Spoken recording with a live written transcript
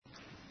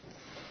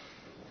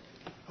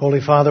Holy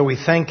Father, we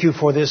thank you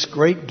for this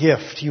great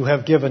gift you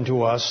have given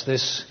to us,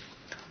 this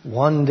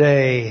one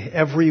day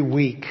every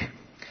week,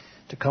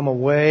 to come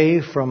away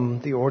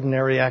from the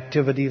ordinary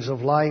activities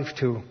of life,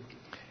 to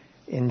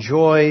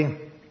enjoy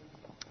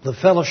the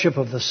fellowship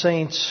of the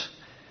saints,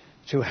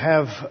 to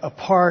have a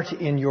part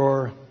in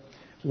your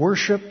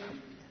worship,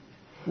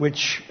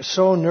 which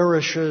so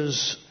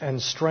nourishes and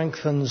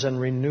strengthens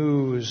and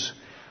renews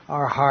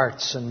our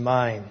hearts and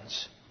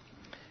minds.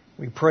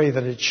 We pray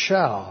that it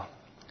shall.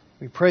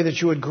 We pray that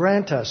you would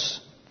grant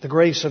us the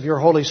grace of your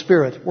Holy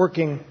Spirit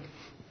working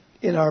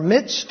in our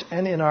midst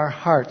and in our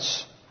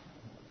hearts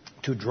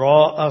to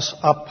draw us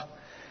up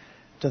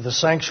to the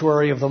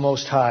sanctuary of the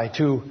Most High,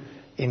 to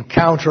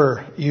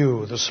encounter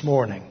you this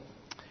morning,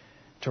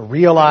 to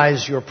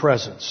realize your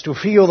presence, to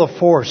feel the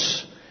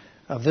force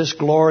of this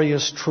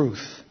glorious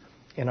truth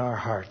in our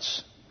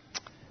hearts.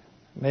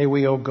 May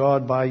we, O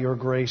God, by your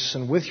grace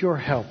and with your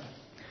help,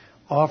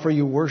 offer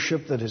you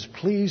worship that is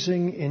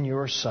pleasing in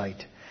your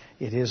sight.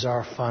 It is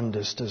our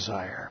fondest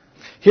desire.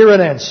 Hear an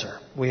answer.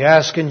 We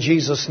ask in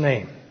Jesus'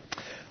 name.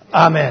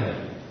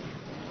 Amen.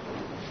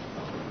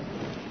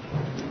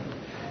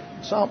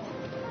 So,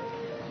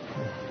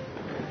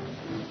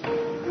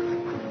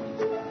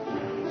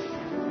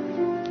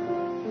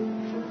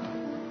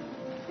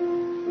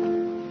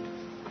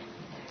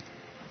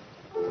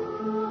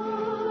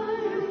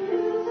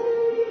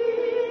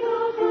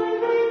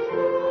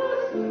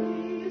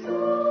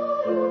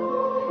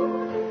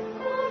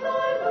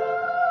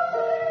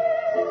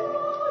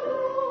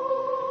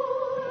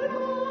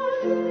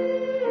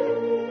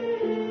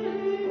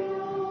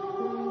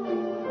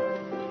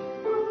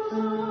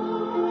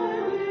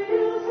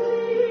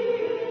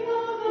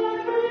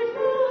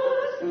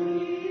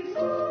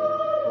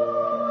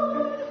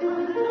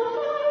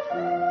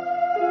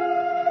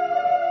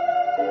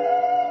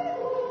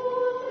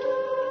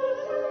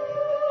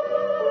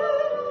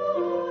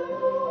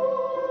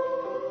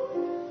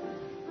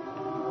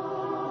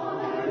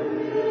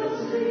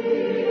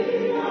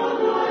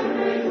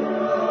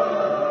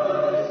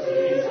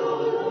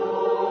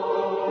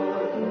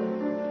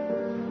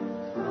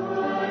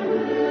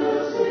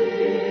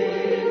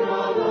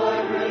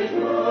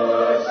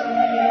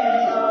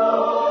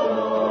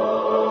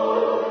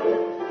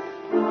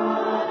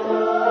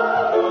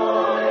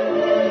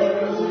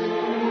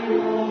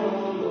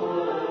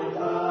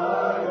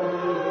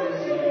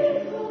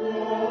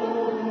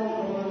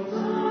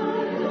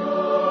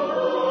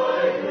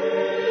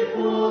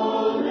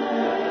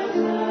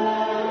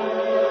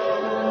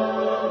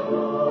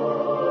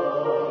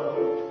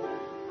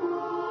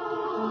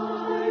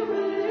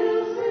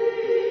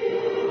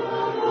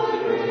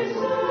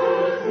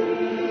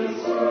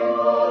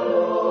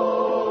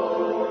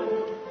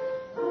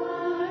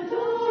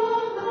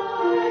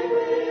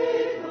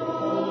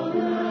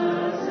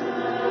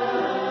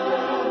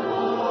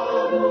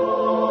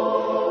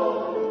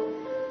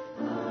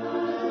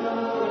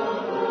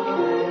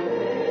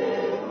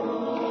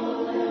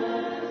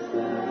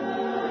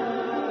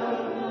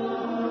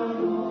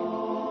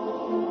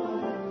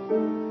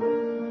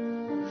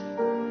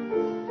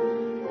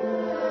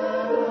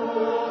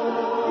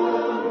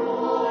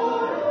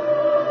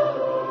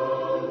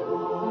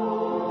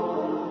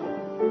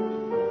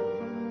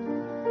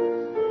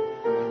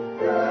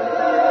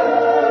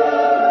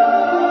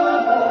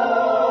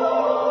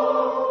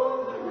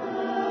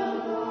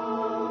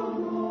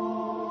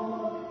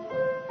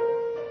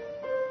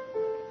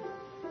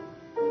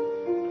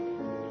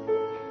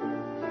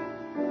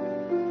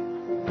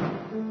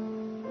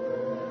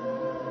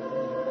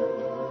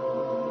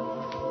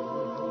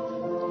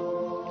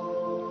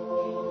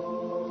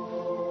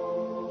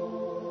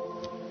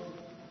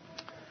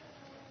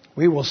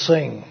 we will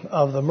sing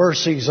of the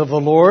mercies of the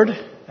Lord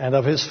and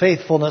of his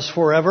faithfulness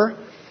forever.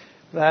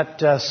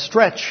 That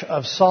stretch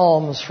of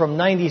Psalms from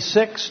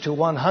 96 to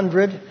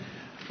 100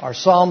 are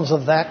Psalms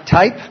of that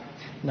type.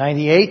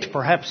 98,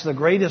 perhaps the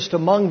greatest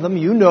among them.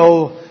 You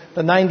know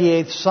the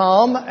 98th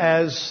Psalm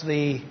as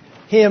the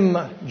hymn,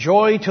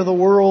 Joy to the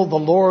World, the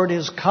Lord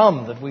is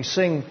Come, that we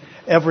sing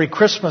every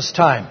Christmas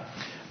time.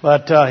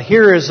 But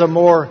here is a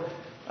more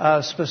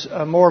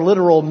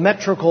literal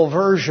metrical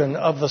version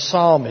of the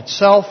psalm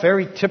itself,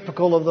 very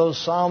typical of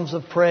those psalms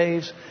of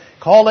praise,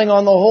 calling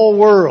on the whole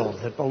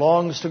world that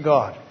belongs to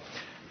God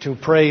to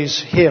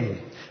praise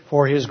him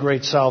for his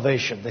great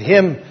salvation. The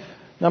hymn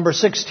number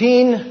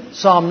 16,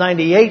 Psalm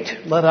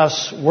 98, Let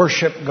Us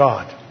Worship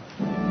God.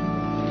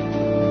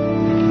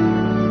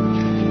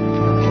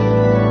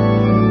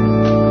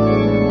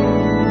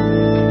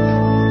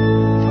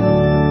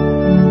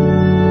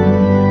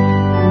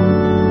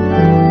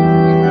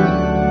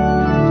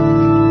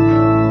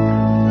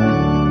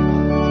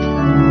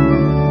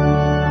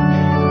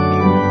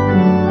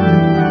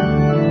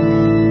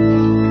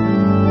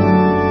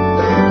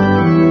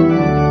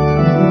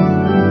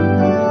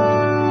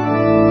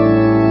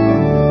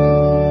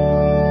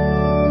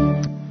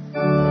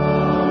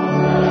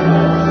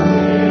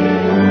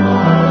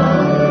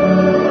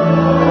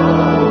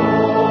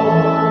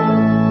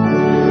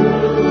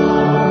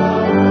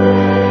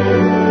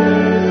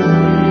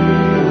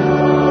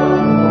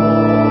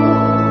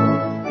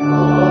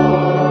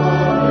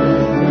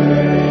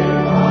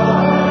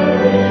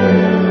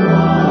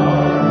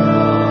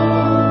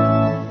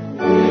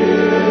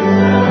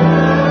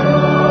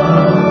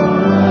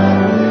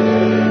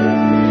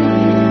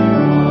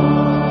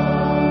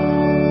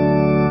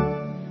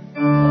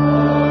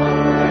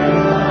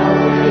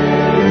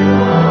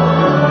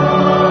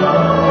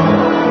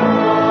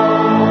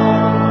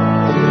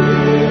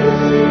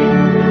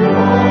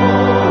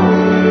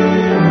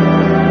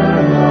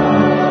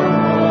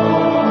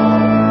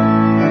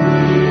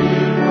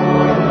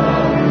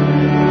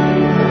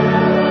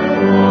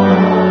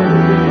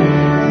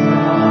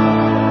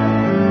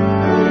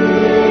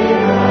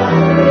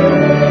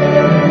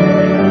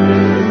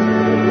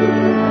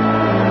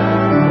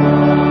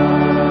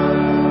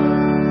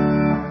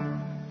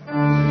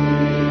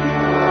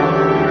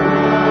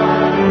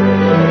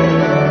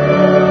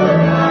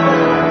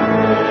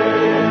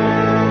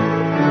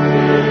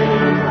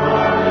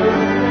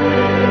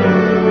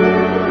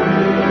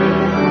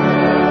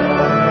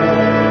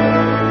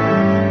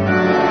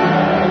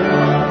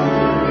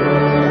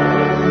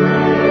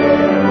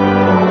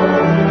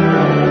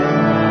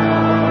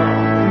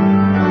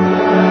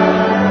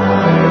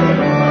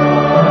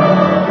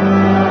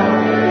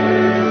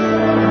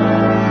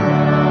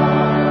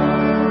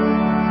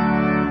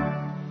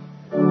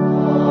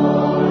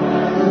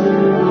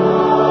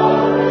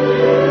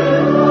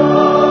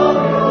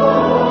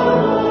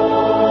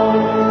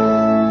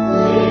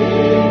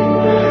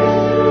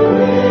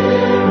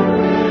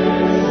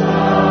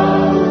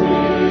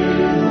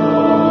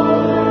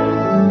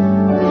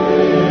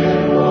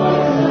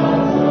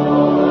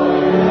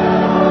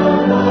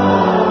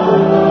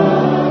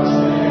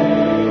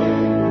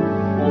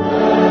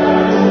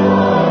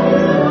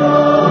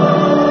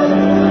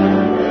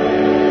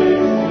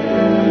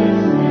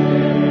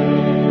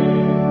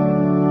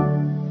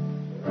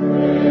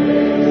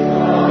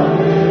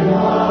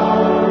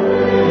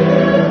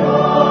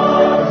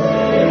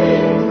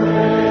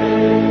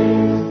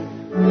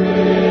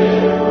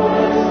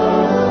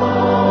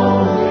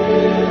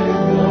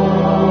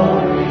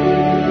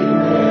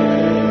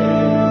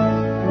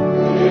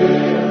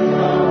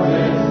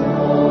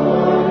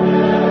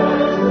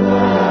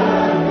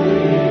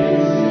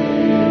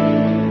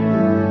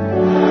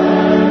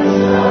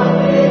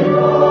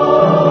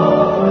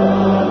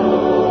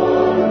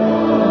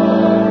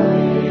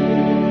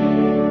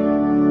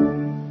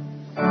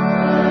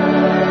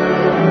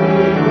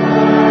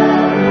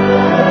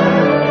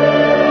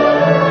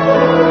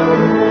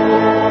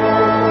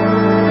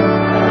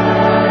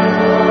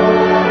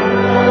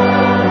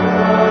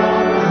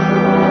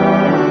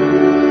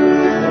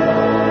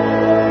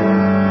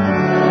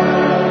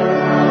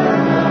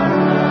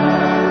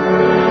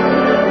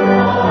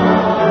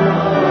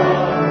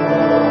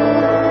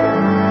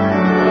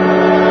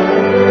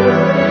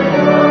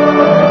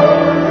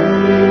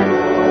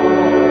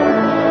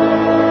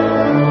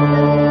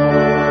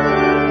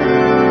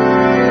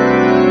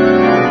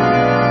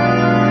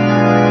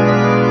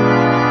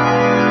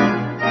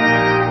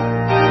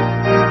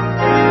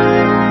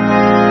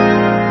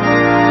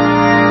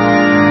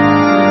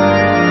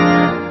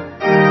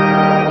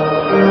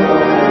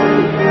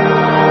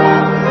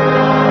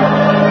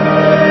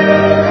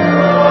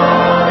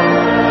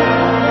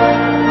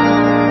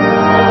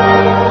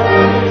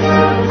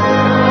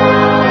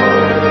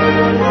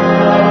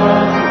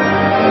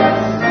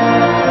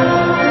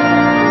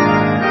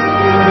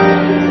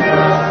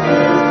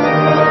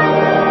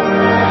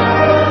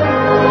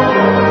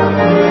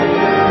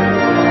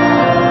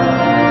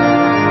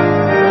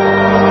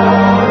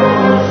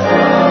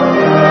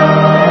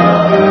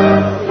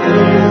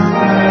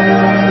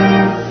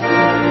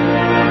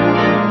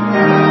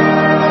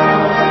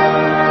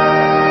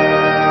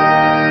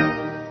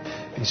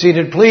 Be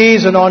seated,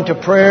 please, and on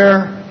to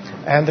prayer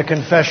and the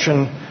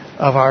confession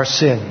of our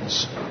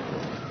sins.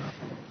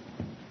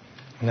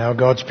 Now,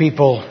 God's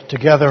people,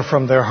 together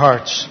from their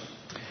hearts,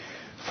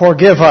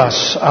 forgive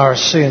us our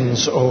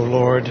sins, O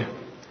Lord.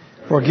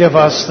 Forgive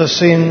us the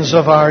sins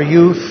of our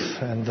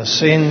youth and the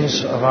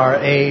sins of our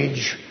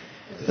age,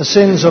 the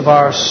sins of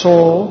our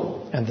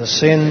soul and the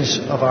sins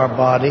of our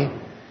body,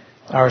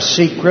 our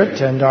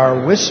secret and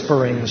our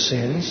whispering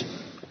sins,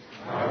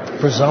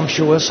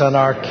 presumptuous and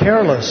our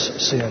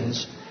careless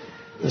sins,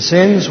 the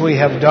sins we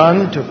have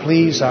done to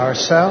please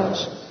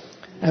ourselves,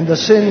 and the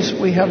sins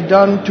we have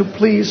done to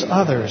please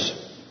others.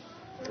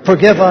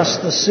 Forgive us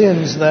the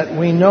sins that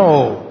we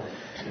know,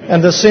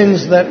 and the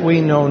sins that we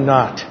know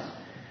not.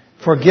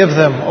 Forgive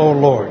them, O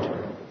Lord.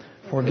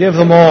 Forgive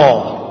them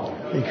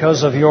all,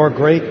 because of your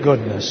great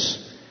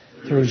goodness.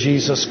 Through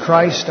Jesus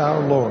Christ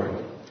our Lord.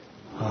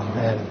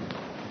 Amen.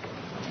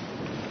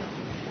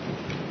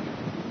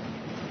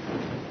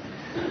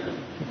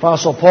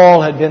 Apostle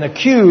Paul had been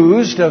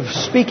accused of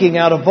speaking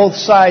out of both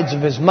sides of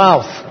his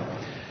mouth.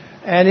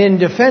 And in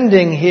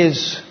defending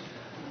his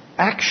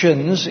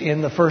actions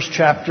in the first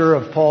chapter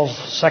of Paul's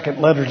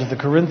second letter to the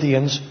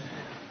Corinthians,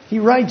 he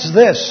writes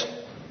this: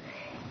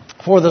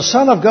 "For the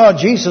Son of God,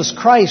 Jesus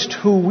Christ,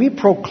 who we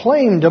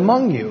proclaimed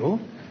among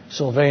you,"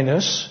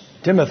 Silvanus,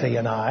 Timothy,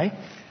 and I,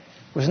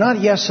 "was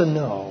not yes and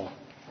no,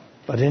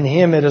 but in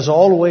him it has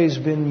always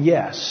been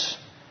yes.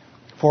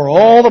 For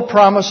all the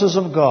promises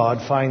of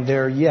God find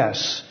their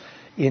yes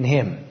in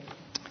him.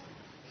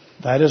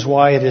 That is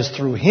why it is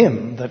through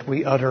him that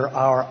we utter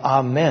our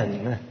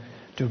amen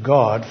to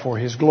God for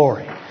his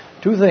glory."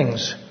 Two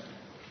things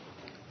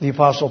the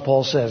Apostle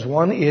Paul says.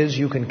 One is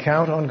you can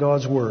count on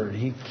God's word.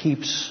 He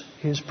keeps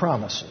his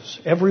promises.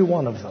 Every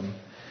one of them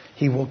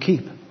he will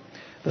keep.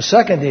 The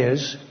second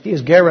is he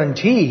has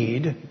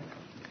guaranteed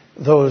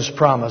those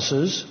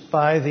promises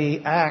by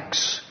the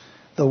acts,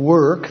 the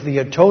work, the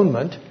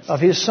atonement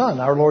of his Son,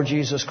 our Lord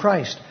Jesus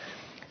Christ.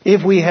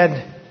 If we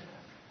had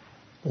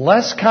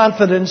less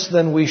confidence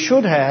than we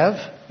should have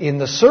in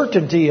the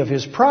certainty of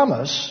his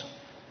promise,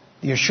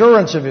 the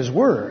assurance of his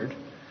word,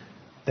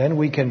 then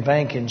we can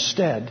bank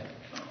instead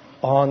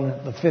on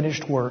the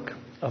finished work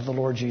of the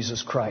Lord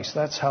Jesus Christ.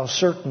 That's how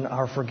certain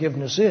our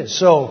forgiveness is.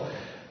 So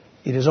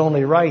it is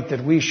only right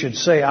that we should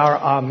say our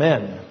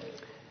amen.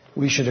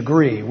 We should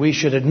agree. We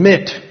should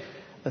admit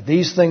that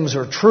these things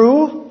are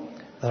true,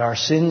 that our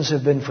sins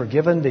have been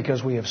forgiven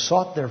because we have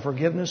sought their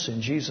forgiveness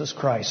in Jesus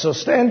Christ. So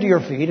stand to your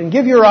feet and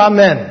give your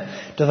amen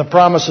to the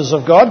promises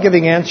of God,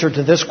 giving answer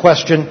to this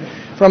question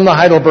from the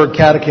Heidelberg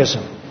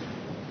Catechism.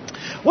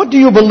 What do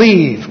you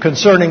believe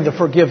concerning the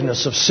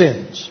forgiveness of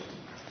sins?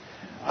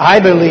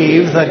 I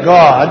believe that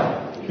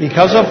God,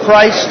 because of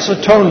Christ's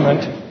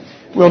atonement,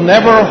 will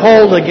never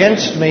hold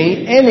against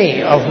me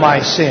any of my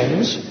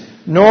sins,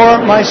 nor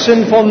my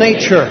sinful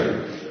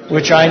nature,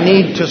 which I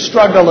need to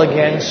struggle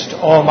against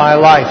all my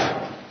life.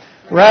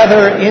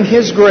 Rather, in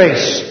his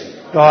grace,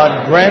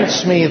 God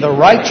grants me the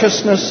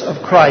righteousness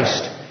of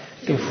Christ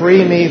to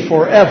free me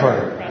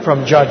forever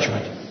from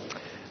judgment.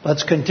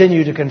 Let's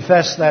continue to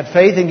confess that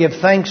faith and give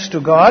thanks to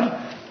God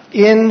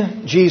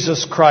in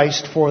Jesus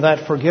Christ for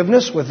that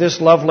forgiveness with this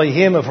lovely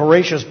hymn of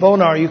Horatius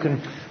Bonar. You can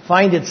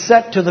find it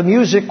set to the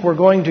music we're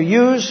going to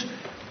use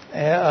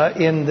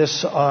in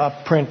this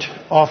off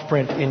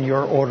print in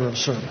your order of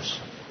service.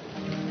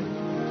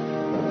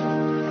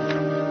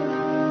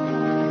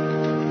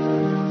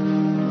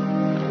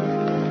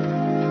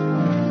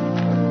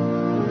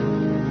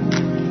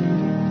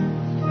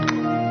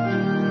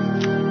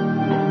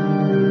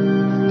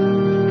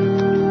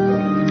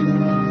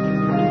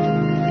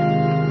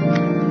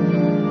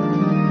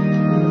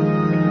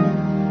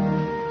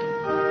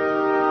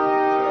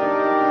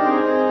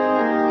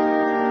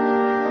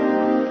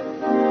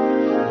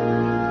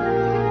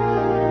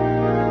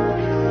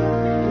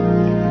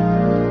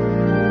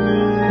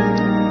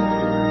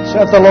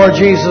 Set the Lord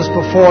Jesus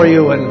before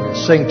you and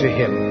sing to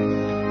him.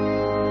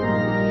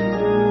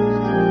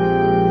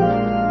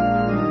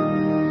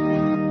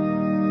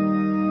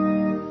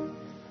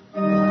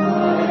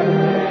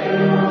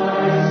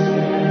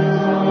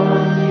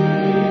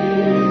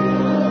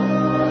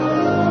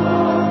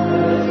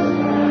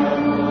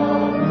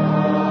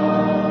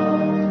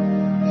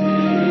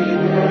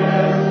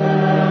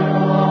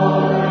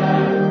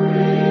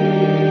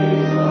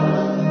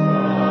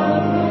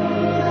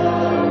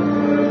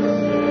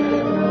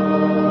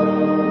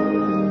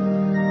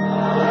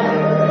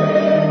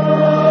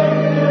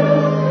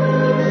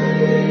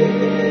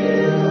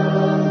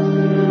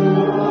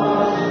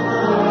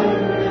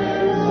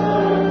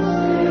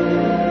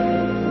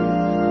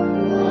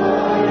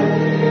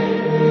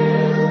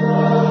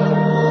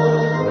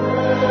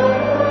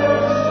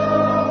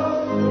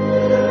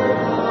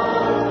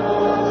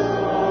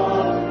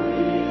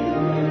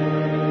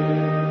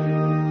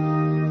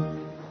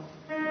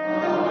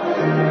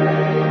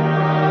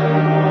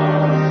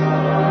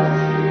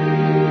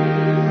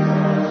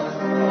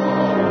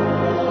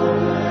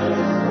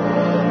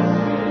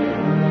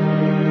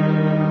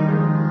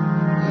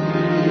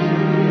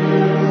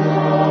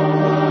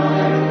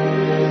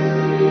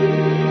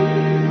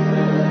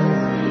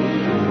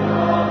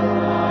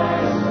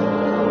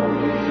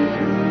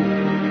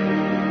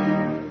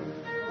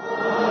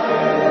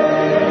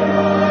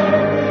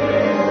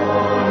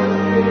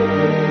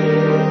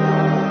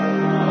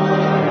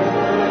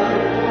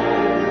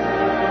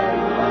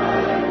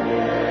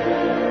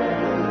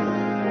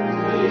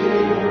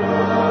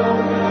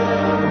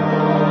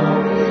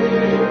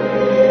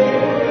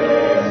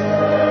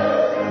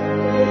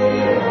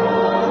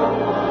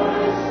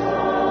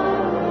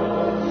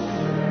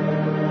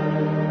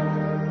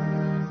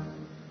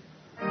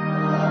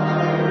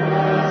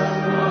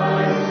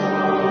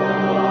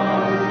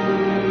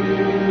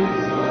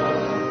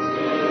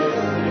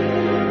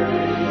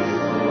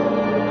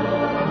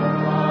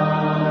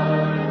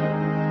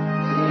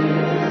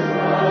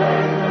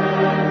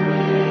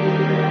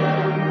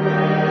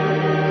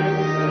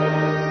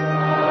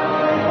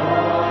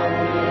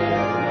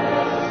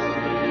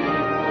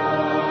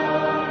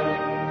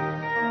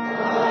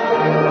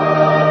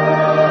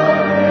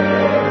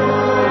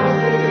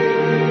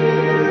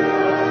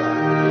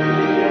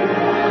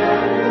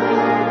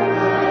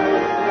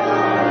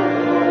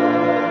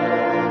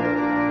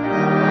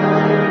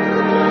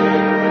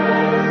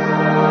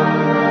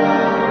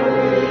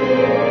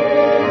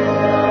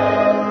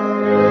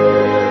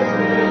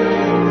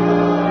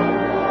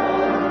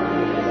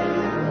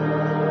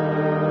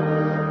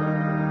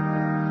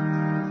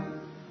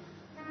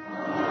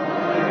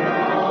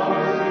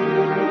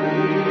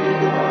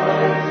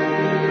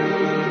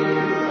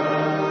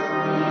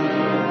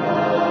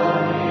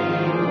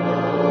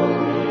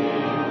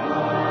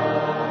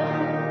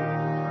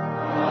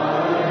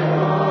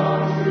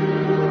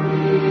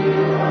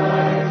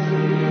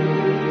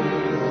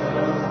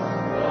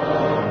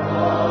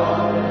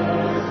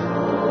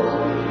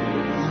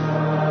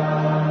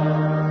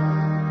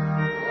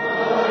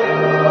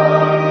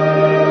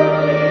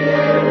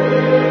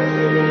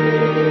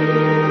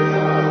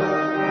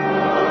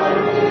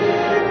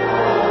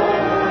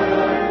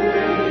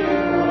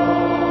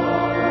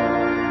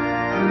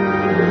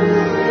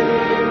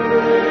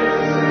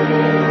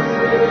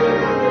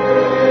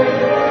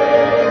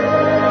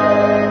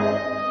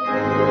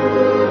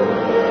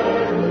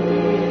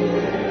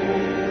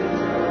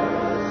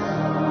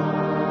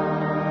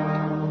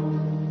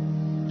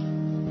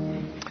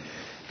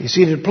 Be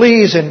seated,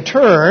 please, and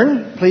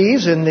turn,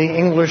 please, in the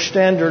English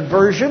Standard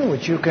Version,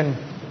 which you can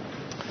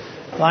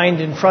find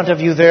in front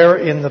of you there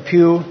in the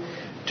pew,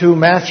 to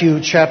Matthew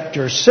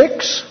chapter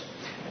 6.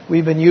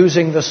 We've been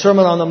using the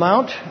Sermon on the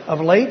Mount of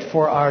late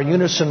for our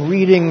unison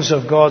readings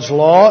of God's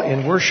law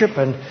in worship,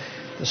 and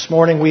this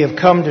morning we have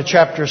come to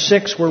chapter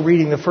 6. We're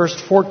reading the first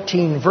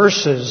 14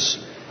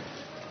 verses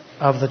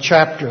of the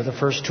chapter, the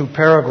first two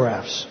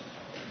paragraphs.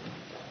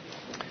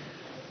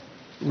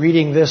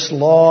 Reading this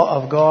law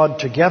of God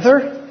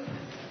together,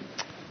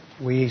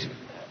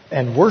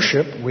 and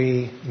worship,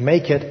 we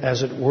make it,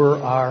 as it were,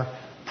 our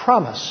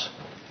promise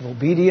of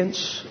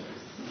obedience,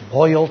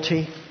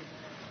 loyalty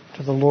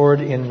to the Lord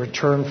in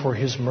return for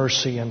His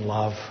mercy and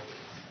love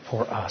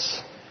for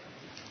us.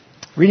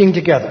 Reading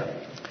together.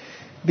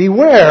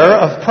 Beware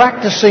of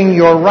practicing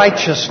your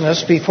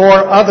righteousness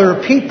before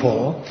other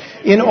people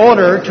in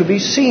order to be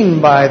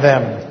seen by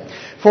them,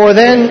 for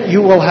then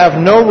you will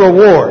have no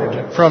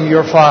reward from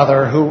your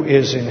Father who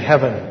is in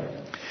heaven.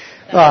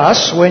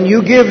 Thus, when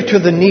you give to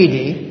the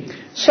needy,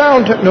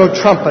 sound no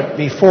trumpet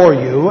before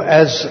you,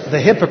 as the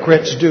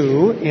hypocrites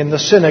do in the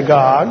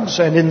synagogues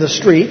and in the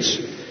streets,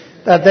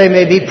 that they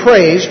may be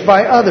praised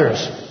by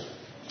others.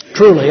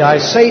 Truly, I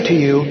say to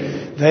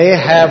you, they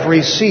have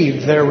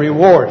received their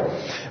reward.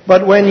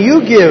 But when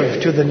you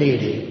give to the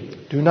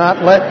needy, do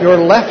not let your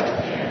left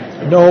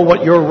hand know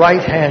what your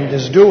right hand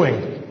is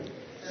doing.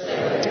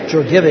 That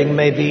your giving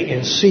may be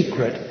in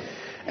secret,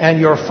 and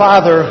your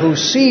Father who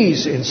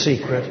sees in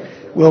secret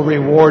will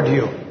reward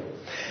you.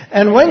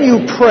 And when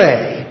you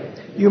pray,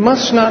 you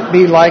must not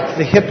be like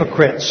the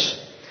hypocrites,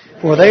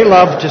 for they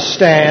love to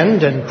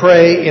stand and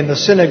pray in the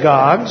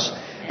synagogues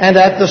and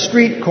at the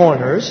street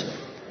corners,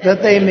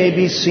 that they may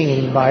be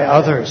seen by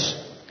others.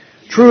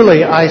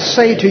 Truly, I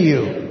say to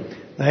you,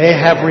 they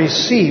have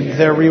received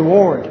their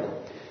reward.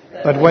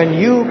 But when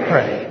you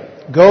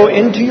pray, go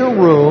into your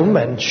room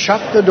and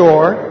shut the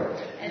door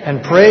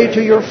and pray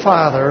to your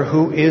Father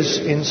who is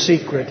in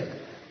secret.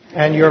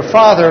 And your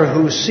Father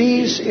who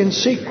sees in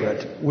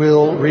secret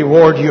will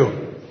reward you.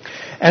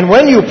 And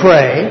when you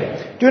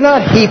pray, do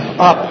not heap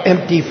up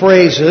empty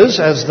phrases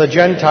as the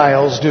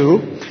Gentiles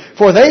do,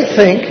 for they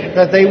think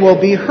that they will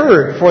be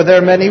heard for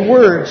their many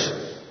words.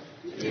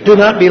 Do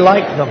not be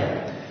like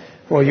them,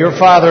 for your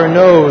Father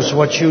knows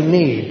what you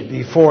need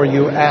before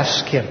you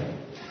ask Him.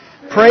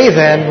 Pray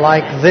then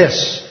like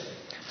this: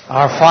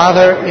 Our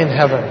Father in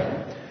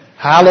heaven,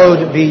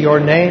 hallowed be your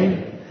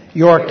name.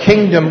 Your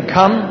kingdom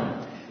come.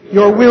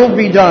 Your will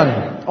be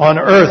done on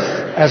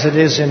earth as it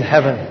is in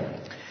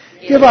heaven.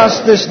 Give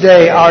us this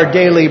day our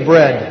daily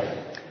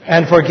bread,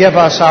 and forgive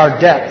us our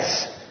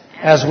debts,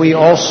 as we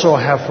also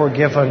have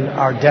forgiven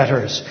our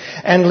debtors.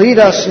 And lead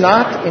us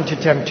not into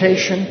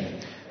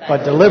temptation,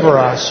 but deliver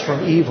us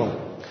from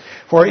evil.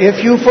 For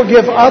if you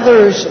forgive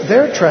others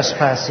their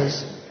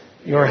trespasses,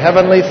 your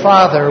heavenly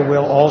Father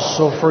will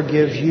also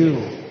forgive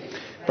you.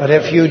 But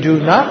if you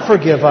do not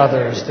forgive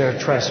others their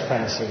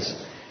trespasses,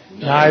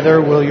 neither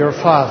will your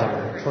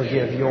Father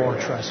forgive your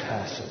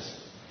trespasses.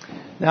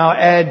 Now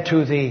add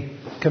to the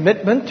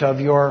commitment of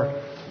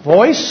your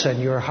voice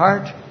and your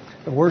heart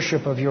the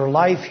worship of your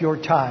life, your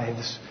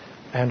tithes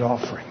and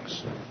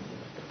offerings.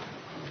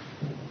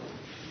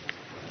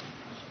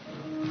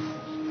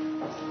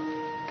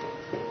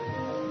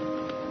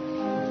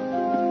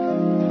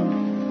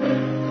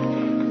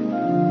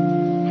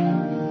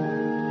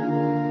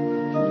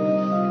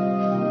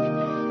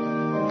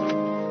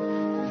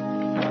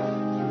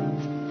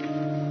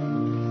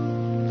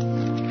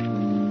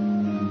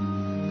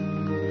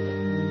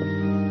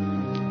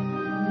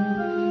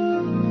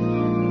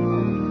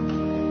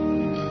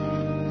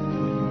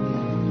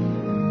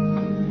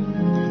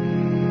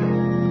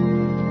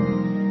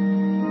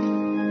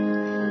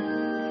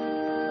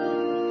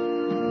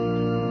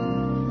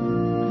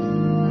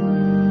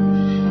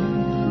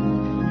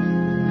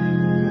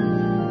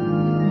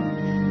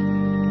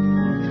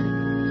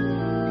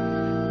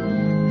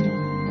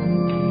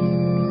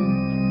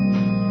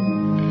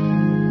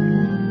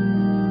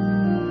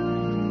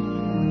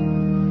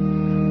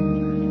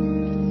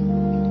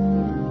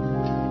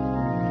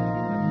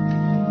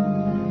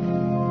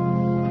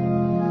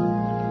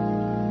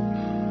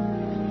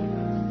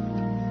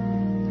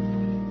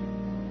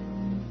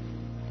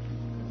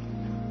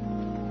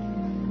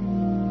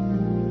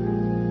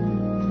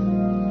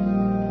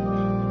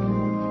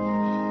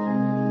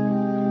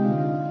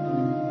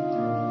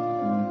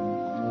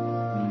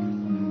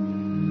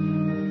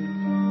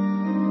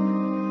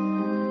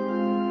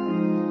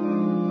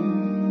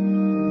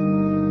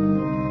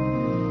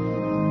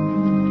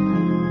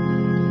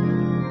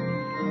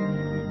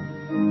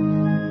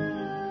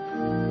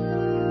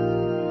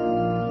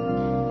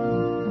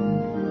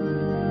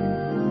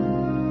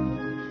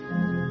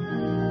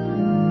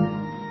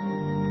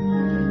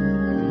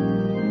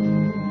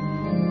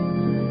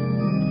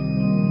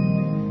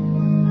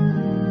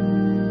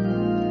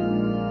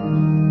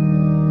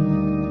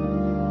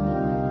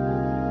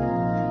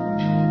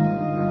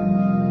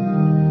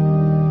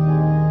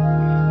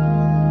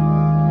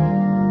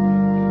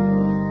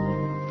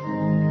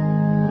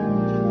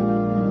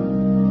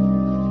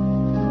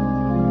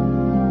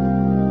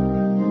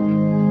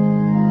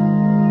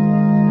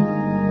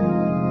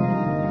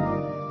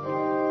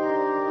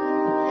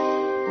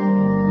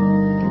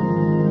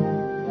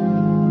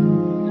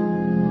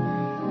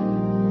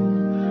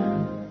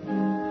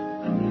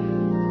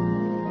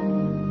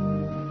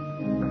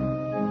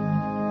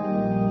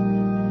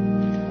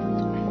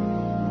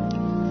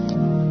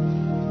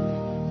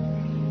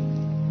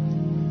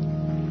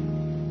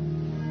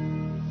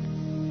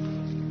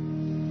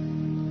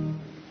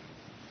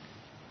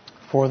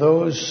 For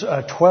those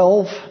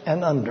 12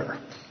 and under,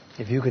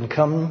 if you can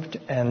come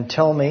and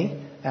tell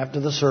me after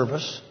the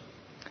service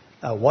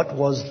what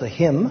was the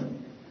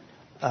hymn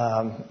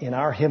in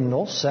our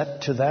hymnal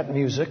set to that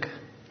music,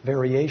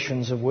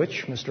 variations of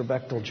which Mr.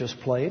 Bechtel just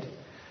played.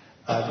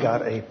 I've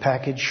got a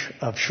package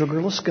of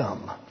sugarless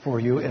gum for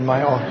you in my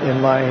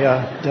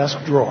desk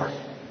drawer.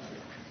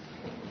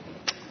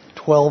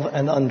 12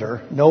 and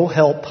under, no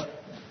help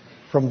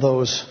from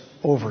those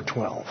over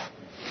 12.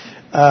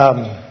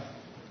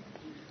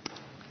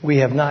 We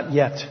have not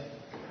yet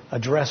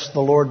addressed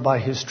the Lord by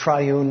His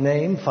triune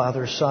name,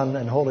 Father, Son,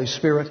 and Holy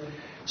Spirit.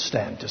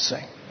 Stand to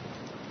sing.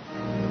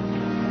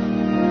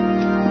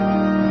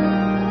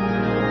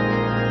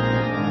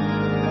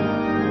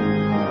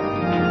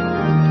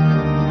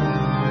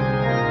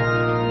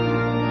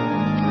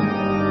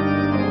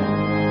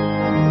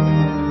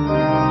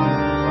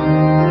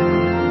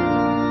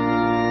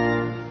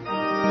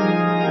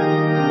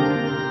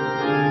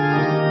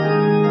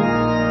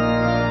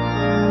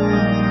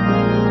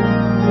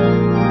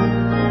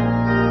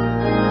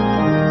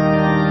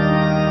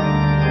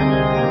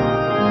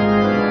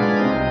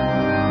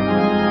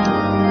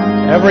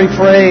 Every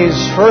phrase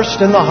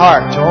first in the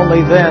heart,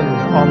 only then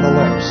on the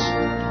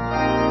lips.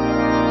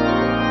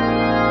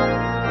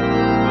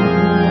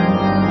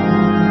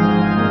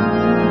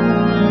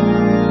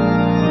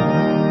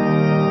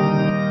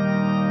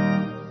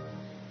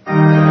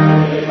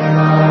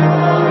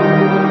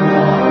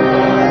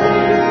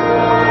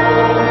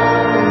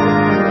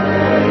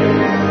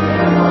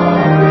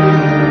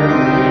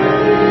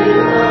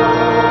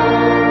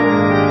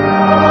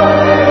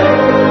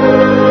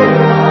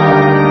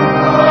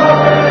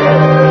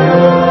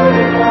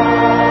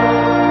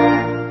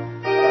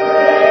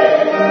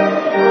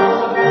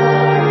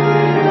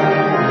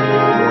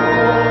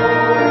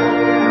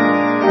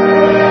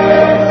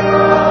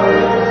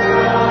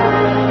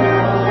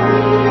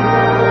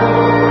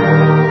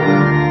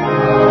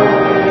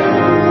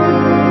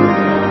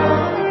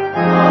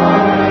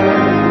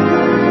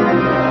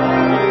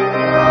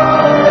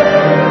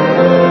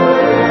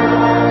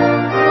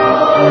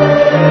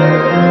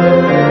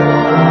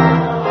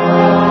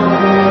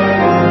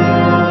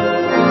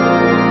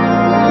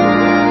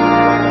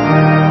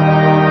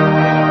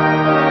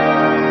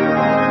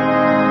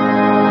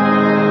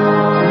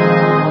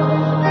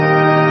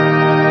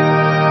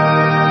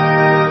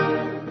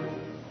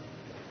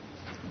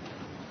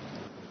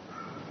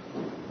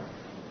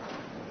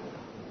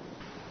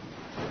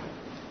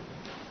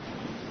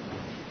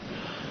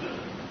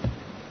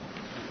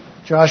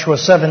 Joshua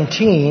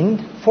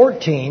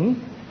 17:14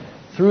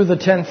 through the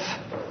 10th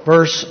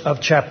verse of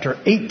chapter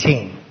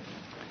 18.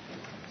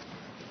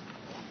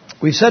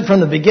 We've said from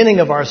the beginning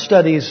of our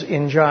studies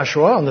in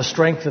Joshua, on the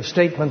strength of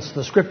statements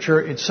the Scripture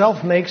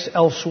itself makes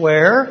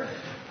elsewhere,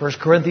 1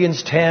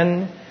 Corinthians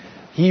 10,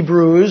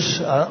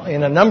 Hebrews,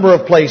 in a number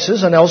of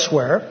places and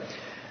elsewhere,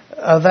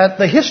 that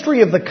the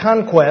history of the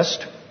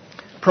conquest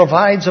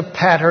provides a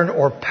pattern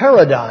or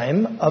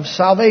paradigm of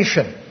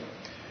salvation.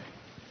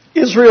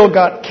 Israel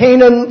got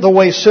Canaan the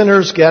way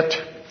sinners get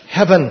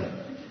heaven.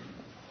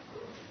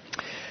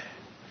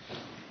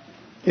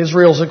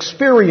 Israel's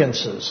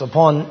experiences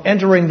upon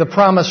entering the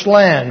promised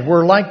land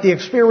were like the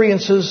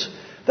experiences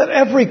that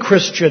every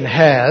Christian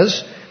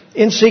has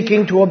in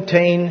seeking to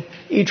obtain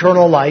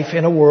eternal life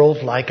in a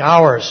world like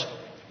ours.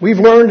 We've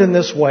learned in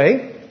this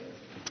way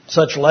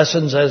such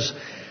lessons as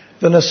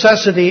the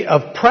necessity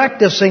of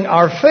practicing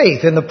our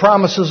faith in the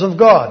promises of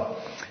God,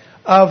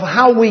 of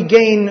how we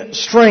gain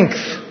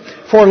strength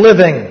for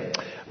living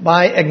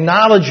by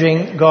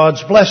acknowledging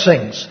God's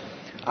blessings,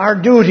 our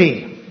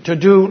duty to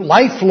do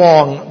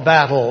lifelong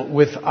battle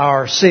with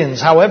our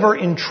sins, however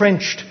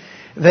entrenched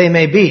they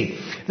may be.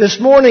 This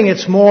morning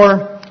it's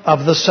more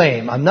of the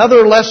same.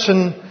 Another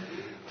lesson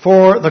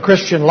for the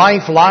Christian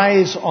life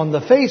lies on the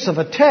face of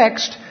a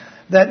text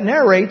that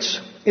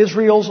narrates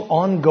Israel's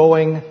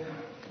ongoing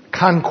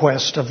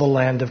conquest of the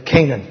land of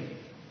Canaan.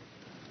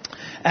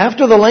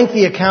 After the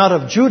lengthy account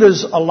of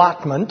Judah's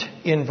allotment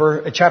in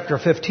chapter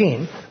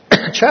 15,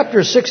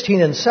 chapters 16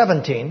 and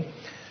 17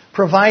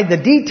 provide the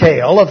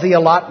detail of the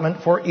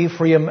allotment for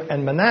Ephraim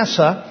and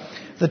Manasseh,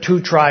 the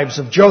two tribes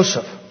of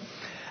Joseph.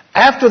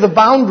 After the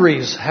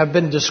boundaries have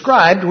been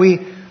described,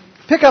 we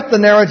pick up the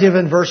narrative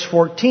in verse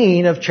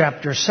 14 of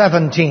chapter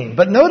 17.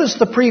 But notice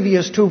the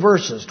previous two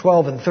verses,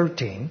 12 and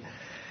 13,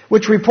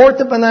 which report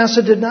that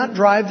Manasseh did not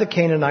drive the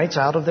Canaanites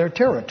out of their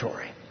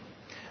territory.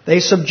 They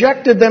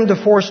subjected them to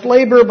forced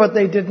labor, but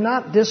they did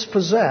not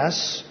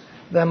dispossess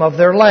them of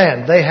their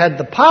land. They had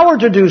the power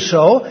to do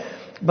so,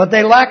 but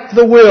they lacked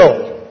the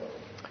will.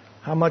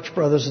 How much,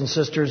 brothers and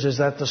sisters, is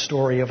that the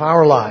story of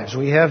our lives?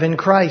 We have in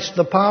Christ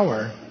the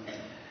power,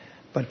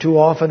 but too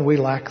often we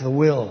lack the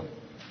will.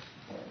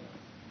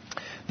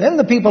 Then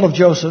the people of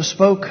Joseph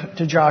spoke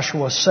to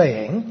Joshua,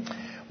 saying,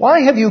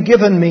 "Why have you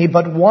given me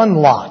but one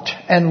lot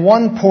and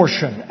one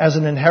portion as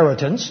an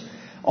inheritance,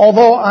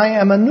 although I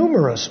am a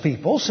numerous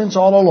people, since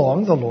all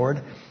along the Lord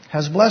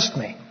has blessed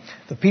me?"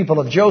 The people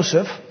of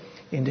Joseph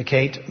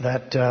indicate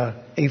that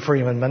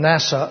Ephraim and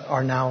Manasseh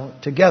are now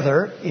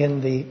together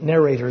in the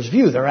narrator's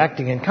view. They're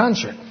acting in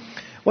concert.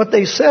 What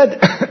they said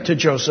to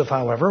Joseph,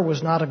 however,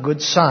 was not a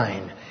good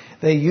sign.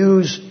 They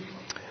use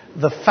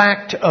the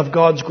fact of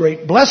God's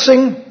great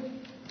blessing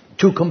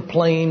to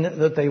complain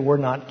that they were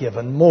not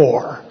given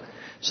more.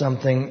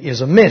 Something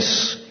is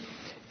amiss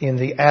in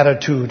the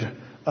attitude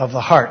of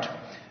the heart.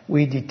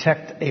 We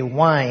detect a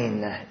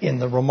whine in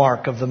the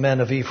remark of the men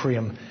of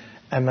Ephraim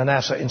and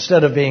Manasseh.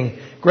 Instead of being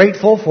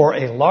grateful for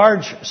a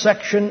large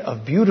section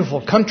of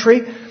beautiful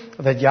country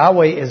that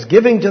Yahweh is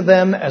giving to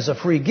them as a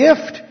free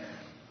gift,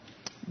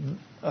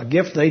 a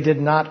gift they did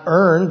not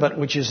earn, but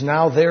which is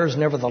now theirs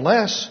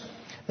nevertheless,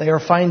 they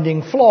are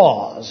finding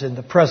flaws in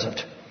the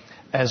present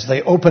as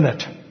they open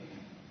it.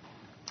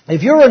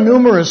 If you're a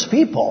numerous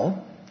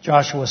people,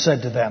 Joshua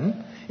said to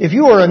them, if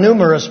you are a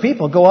numerous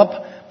people, go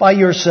up by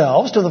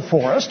yourselves to the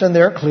forest, and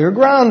there clear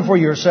ground for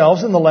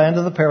yourselves in the land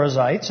of the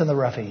Perizzites and the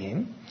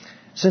Rephaim,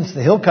 since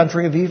the hill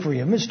country of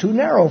Ephraim is too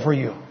narrow for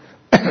you.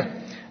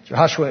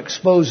 Joshua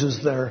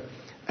exposes their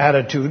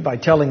attitude by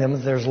telling them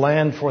that there's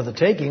land for the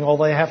taking. All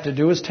they have to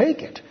do is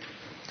take it.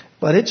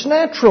 But it's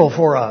natural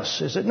for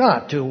us, is it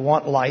not, to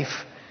want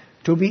life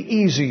to be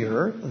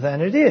easier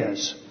than it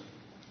is.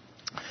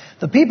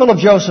 The people of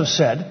Joseph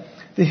said,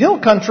 the hill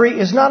country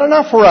is not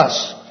enough for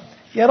us.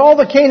 Yet all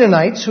the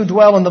Canaanites who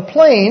dwell in the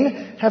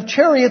plain have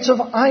chariots of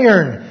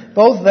iron,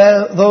 both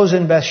those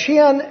in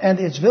Bethshean and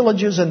its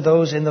villages and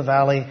those in the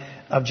valley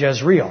of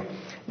Jezreel.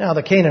 Now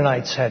the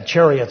Canaanites had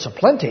chariots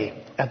aplenty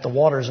at the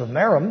waters of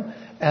Merom,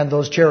 and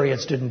those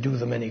chariots didn't do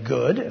them any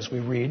good, as we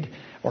read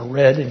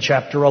in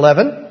chapter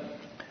 11.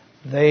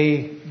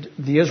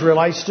 The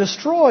Israelites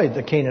destroyed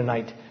the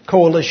Canaanite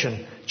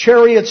coalition,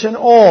 chariots and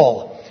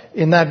all,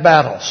 in that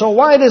battle. So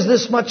why does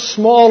this much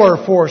smaller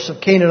force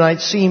of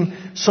Canaanites seem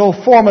so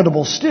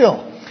formidable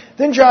still?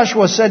 Then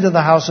Joshua said to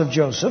the house of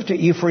Joseph, to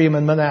Ephraim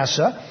and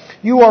Manasseh,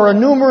 you are a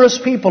numerous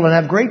people and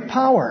have great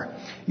power.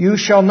 You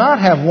shall not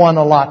have one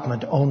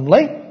allotment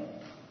only,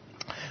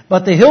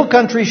 but the hill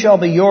country shall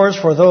be yours,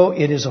 for though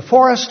it is a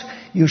forest,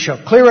 you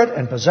shall clear it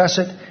and possess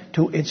it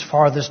to its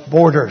farthest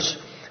borders.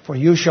 For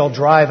you shall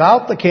drive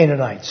out the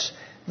Canaanites,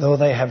 though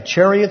they have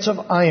chariots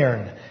of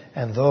iron,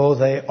 and though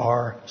they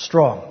are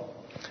strong.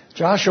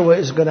 Joshua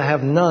is going to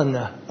have none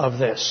of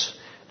this.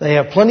 They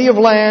have plenty of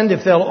land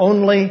if they'll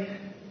only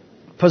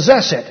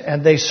possess it,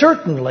 and they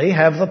certainly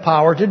have the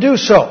power to do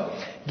so.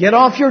 Get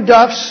off your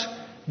duffs,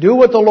 do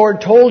what the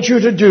Lord told you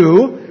to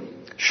do.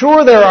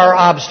 Sure, there are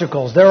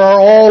obstacles. There are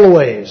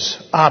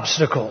always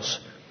obstacles.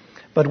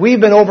 But we've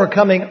been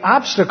overcoming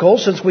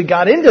obstacles since we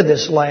got into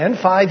this land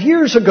 5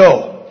 years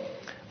ago.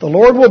 The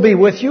Lord will be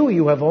with you.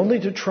 You have only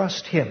to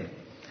trust Him.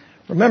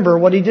 Remember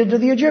what He did to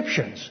the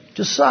Egyptians,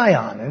 to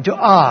Sihon and to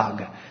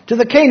Og, to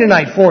the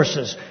Canaanite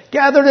forces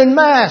gathered in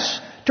mass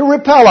to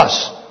repel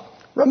us.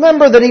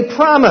 Remember that He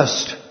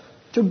promised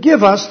to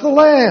give us the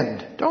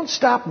land. Don't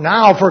stop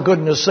now, for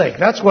goodness sake.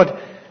 That's what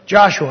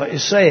Joshua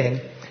is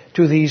saying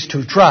to these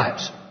two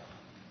tribes.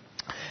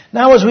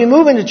 Now, as we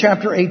move into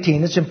chapter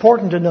 18, it's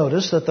important to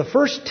notice that the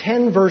first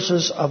 10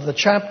 verses of the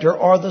chapter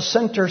are the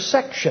center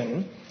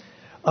section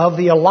of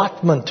the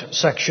allotment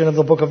section of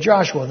the book of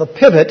Joshua, the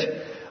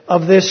pivot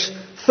of this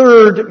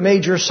third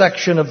major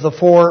section of the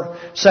 4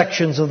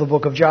 sections of the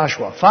book of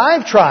Joshua.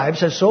 5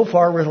 tribes have so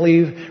far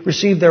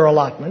received their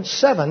allotments.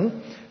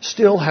 7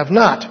 still have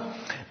not.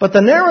 But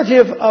the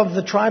narrative of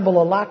the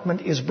tribal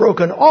allotment is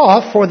broken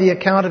off for the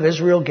account of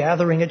Israel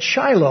gathering at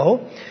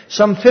Shiloh,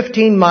 some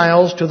 15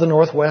 miles to the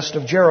northwest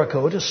of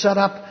Jericho, to set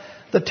up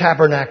the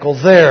tabernacle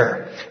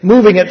there,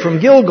 moving it from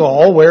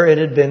Gilgal, where it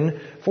had been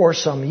for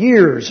some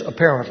years,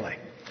 apparently.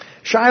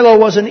 Shiloh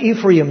was in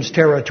Ephraim's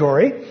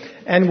territory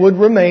and would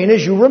remain,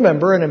 as you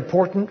remember, an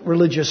important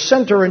religious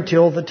center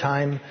until the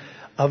time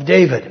of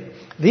David.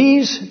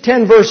 These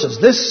 10 verses,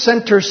 this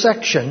center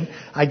section,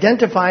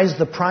 identifies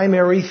the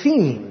primary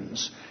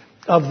themes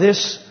of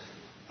this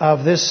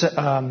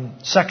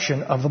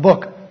section of the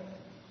book.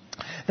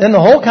 Then the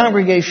whole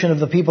congregation of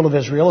the people of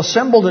Israel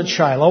assembled at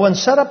Shiloh and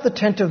set up the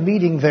tent of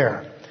meeting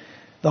there.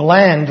 The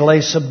land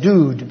lay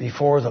subdued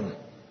before them.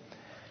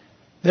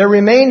 There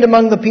remained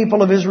among the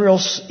people of Israel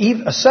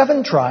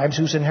 7 tribes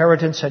whose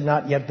inheritance had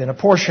not yet been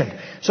apportioned.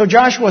 So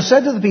Joshua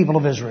said to the people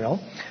of Israel,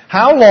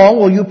 how long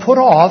will you put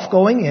off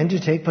going in to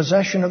take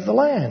possession of the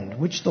land,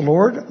 which the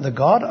Lord, the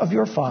God of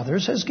your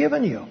fathers, has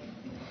given you?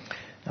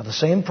 Now the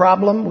same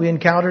problem we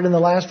encountered in the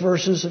last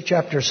verses of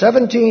chapter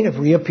 17, it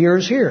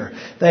reappears here.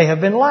 They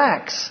have been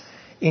lax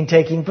in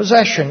taking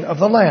possession of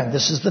the land.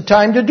 This is the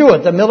time to do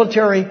it. The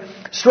military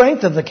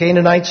strength of the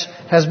Canaanites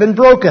has been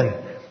broken.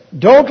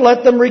 Don't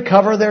let them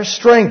recover their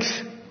strength.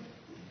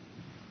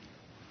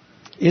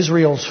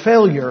 Israel's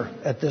failure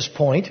at this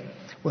point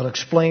will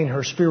explain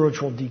her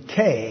spiritual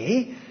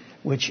decay,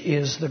 which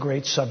is the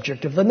great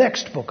subject of the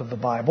next book of the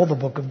Bible, the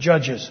book of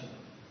Judges.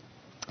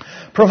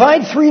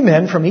 Provide 3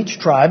 men from each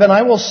tribe, and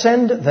I will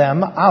send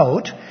them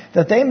out,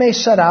 that they may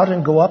set out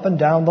and go up and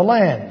down the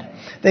land.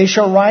 They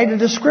shall write a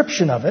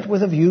description of it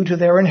with a view to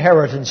their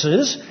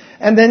inheritances,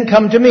 and then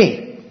come to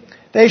me.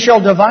 They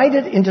shall divide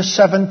it into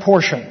 7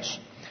 portions.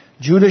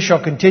 Judah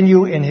shall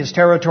continue in his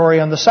territory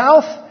on the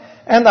south,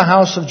 and the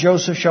house of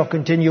Joseph shall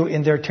continue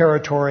in their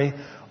territory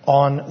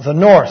on the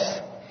north.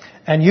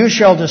 And you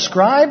shall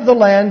describe the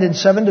land in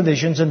 7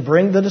 divisions and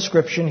bring the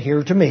description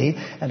here to me,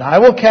 and I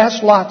will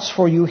cast lots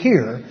for you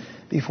here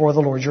before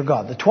the Lord your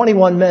God. The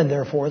 21 men,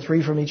 therefore,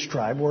 3 from each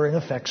tribe, were in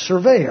effect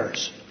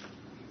surveyors.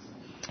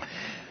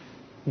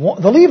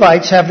 The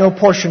Levites have no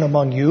portion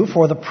among you,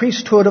 for the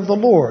priesthood of the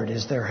Lord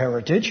is their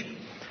heritage.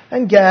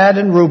 And Gad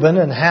and Reuben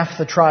and half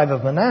the tribe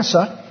of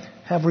Manasseh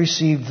have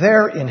received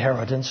their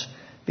inheritance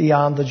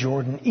beyond the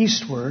Jordan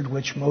eastward,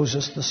 which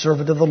Moses, the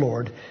servant of the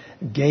Lord,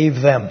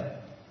 gave them.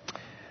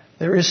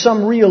 There is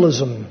some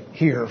realism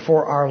here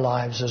for our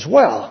lives as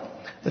well.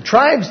 The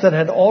tribes that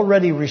had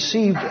already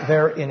received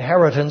their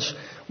inheritance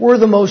were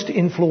the most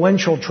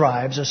influential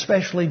tribes,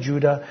 especially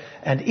Judah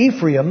and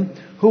Ephraim,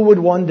 who would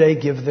one day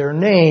give their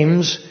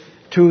names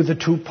to the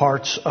 2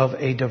 parts of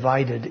a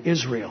divided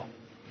Israel.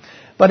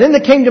 But in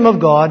the kingdom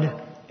of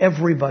God,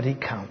 everybody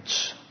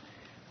counts.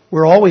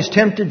 We're always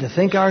tempted to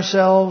think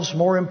ourselves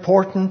more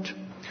important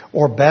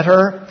or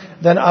better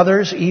than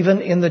others,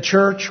 even in the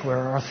church where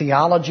our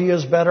theology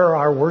is better,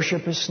 our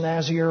worship is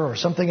snazzier, or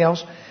something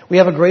else. We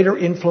have a greater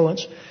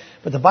influence.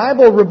 But the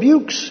Bible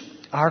rebukes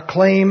our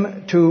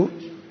claim to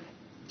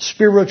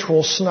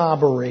spiritual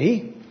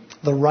snobbery,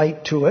 the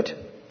right to it,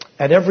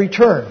 at every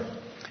turn.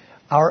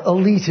 Our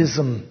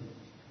elitism.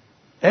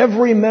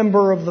 Every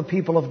member of the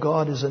people of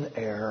God is an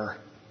heir.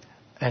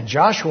 And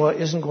Joshua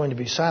isn't going to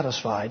be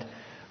satisfied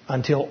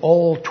until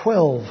all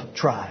 12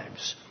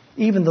 tribes,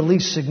 even the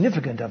least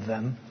significant of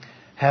them,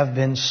 have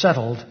been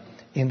settled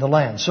in the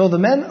land. So the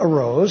men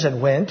arose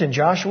and went, and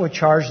Joshua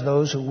charged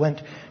those who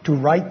went to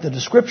write the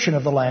description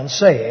of the land,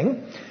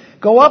 saying,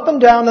 "Go up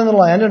and down in the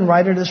land and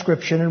write a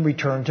description and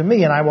return to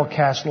me, and I will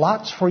cast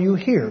lots for you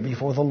here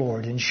before the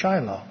Lord in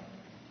Shiloh."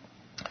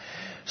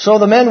 So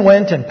the men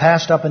went and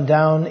passed up and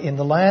down in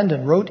the land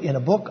and wrote in a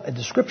book a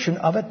description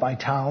of it by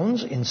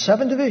towns in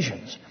 7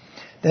 divisions.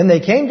 Then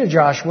they came to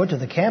Joshua to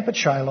the camp at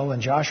Shiloh,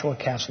 and Joshua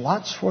cast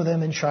lots for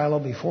them in Shiloh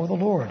before the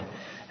Lord.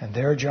 And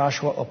there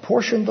Joshua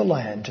apportioned the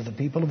land to the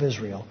people of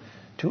Israel,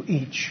 to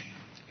each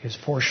his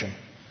portion.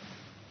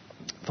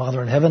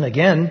 Father in heaven,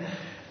 again,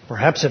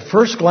 perhaps at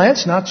first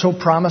glance not so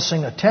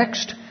promising a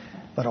text,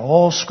 but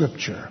all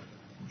Scripture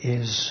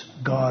is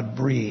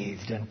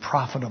God-breathed and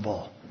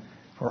profitable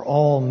for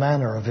all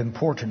manner of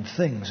important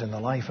things in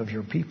the life of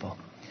your people.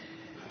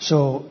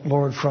 So,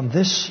 Lord, from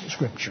this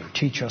Scripture,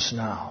 teach us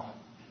now.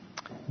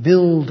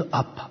 Build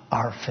up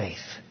our faith.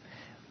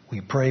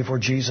 We pray for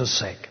Jesus'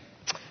 sake.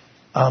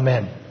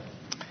 Amen.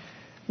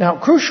 Now,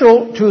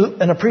 crucial to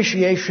an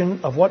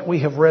appreciation of what we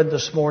have read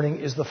this morning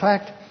is the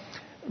fact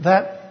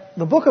that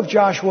the book of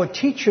Joshua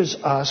teaches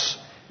us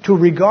to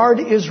regard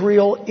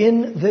Israel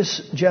in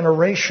this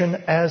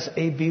generation as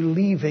a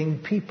believing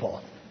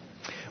people.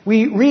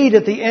 We read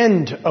at the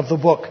end of the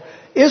book,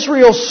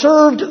 Israel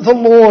served the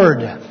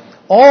Lord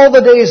all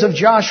the days of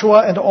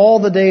Joshua and all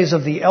the days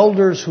of the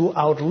elders who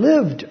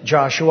outlived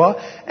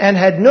Joshua and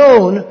had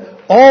known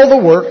all the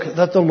work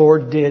that the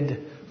Lord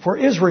did for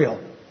Israel.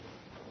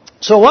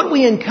 So what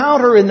we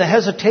encounter in the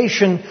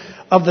hesitation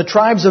of the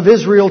tribes of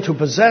Israel to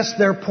possess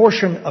their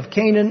portion of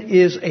Canaan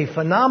is a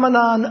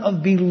phenomenon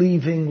of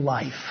believing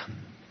life.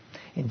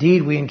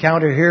 Indeed, we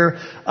encounter here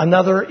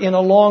another in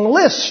a long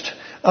list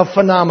of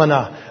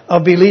phenomena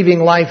of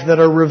believing life that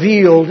are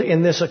revealed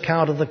in this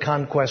account of the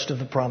conquest of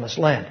the Promised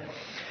Land.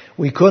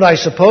 We could, I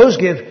suppose,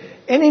 give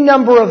any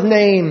number of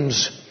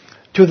names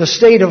to the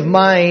state of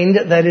mind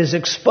that is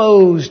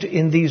exposed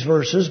in these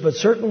verses, but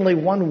certainly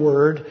one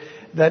word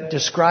that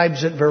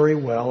describes it very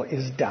well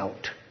is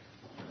doubt.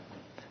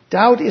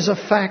 Doubt is a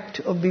fact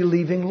of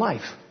believing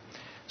life.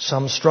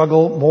 Some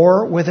struggle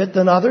more with it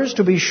than others,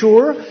 to be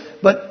sure,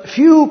 but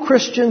few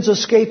Christians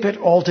escape it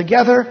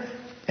altogether,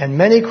 and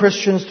many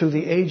Christians through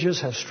the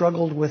ages have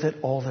struggled with it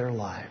all their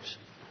lives.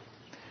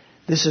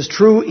 This is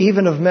true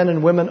even of men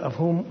and women of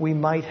whom we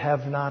might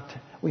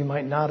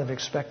not have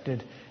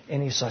expected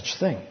any such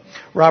thing.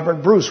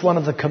 Robert Bruce, one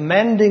of the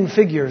commanding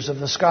figures of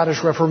the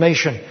Scottish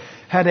Reformation,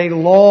 had a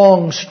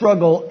long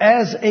struggle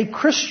as a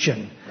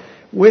Christian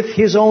with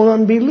his own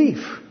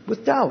unbelief,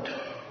 with doubt.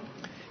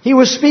 He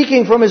was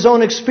speaking from his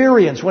own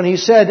experience when he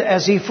said,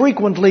 as he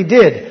frequently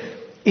did,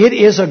 "It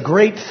is a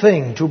great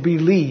thing to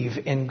believe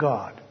in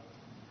God."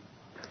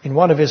 In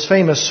one of his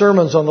famous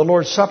sermons on the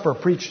Lord's Supper,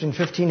 preached in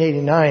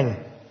 1589,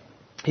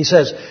 he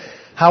says,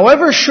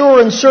 "However sure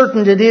and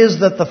certain it is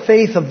that the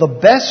faith of the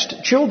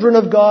best children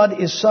of God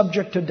is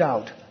subject to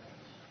doubt,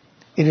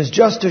 it is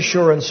just as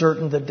sure and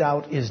certain that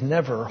doubt is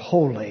never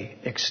wholly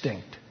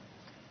extinct."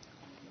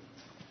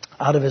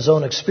 Out of his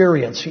own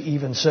experience, he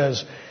even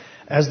says,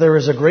 "As there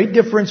is a great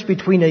difference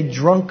between a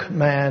drunk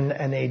man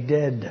and a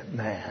dead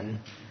man,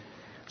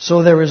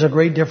 so there is a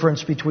great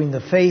difference between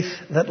the faith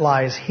that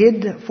lies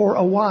hid for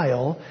a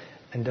while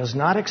and does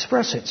not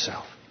express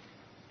itself,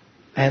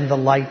 and the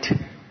light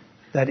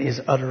that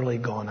is utterly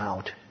gone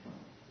out."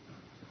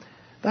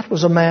 That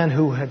was a man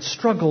who had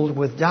struggled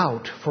with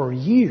doubt for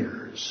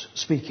years,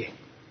 speaking.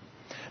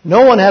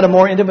 No one had a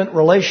more intimate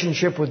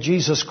relationship with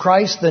Jesus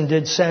Christ than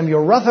did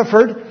Samuel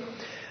Rutherford.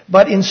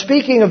 But in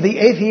speaking of the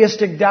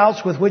atheistic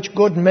doubts with which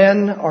good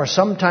men are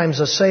sometimes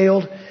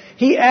assailed,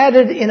 he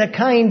added in a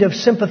kind of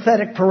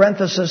sympathetic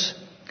parenthesis,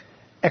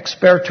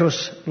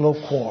 expertus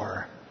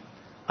loquor.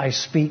 I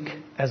speak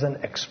as an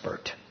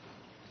expert.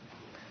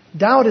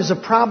 Doubt is a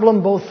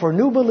problem both for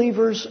new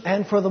believers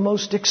and for the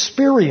most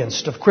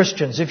experienced of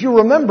Christians. If you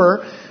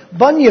remember,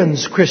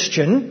 Bunyan's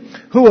Christian,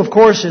 who of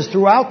course is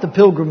throughout the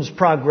Pilgrim's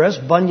Progress,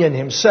 Bunyan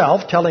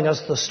himself, telling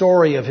us the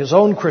story of his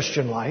own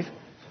Christian life,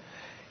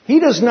 he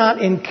does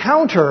not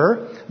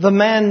encounter the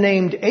man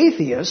named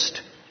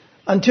atheist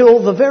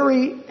until the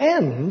very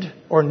end,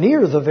 or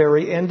near the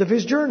very end of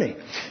his journey.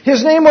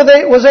 His name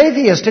was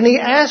Atheist, and he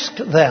asked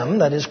them,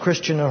 that is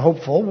Christian and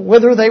hopeful,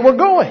 whither they were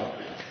going.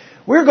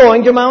 We're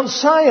going to Mount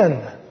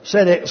Sion,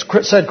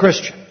 said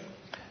Christian.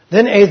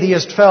 Then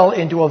Atheist fell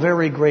into a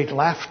very great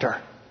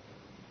laughter.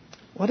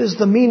 What is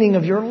the meaning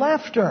of your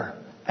laughter?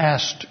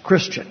 Asked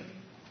Christian.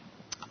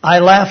 I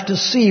laugh to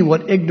see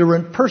what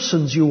ignorant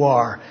persons you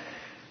are,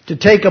 to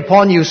take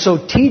upon you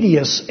so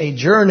tedious a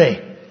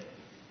journey,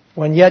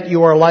 when yet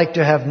you are like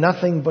to have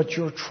nothing but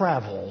your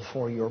travel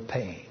for your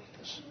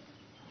pains.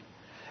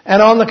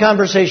 And on the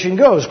conversation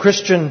goes,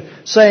 Christian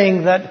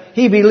saying that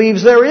he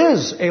believes there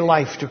is a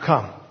life to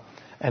come,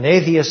 and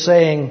Atheist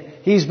saying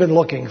he's been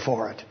looking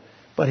for it,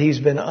 but he's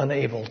been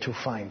unable to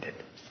find it.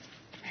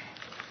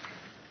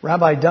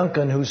 Rabbi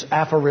Duncan, whose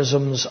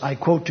aphorisms I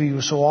quote to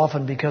you so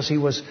often because he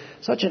was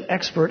such an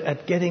expert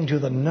at getting to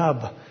the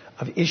nub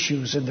of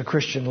issues in the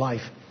Christian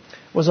life,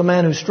 was a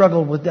man who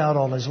struggled with doubt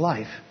all his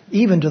life,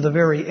 even to the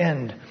very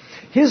end.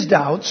 His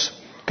doubts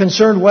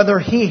concerned whether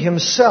he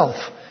himself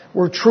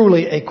were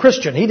truly a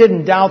Christian. He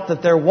didn't doubt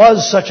that there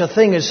was such a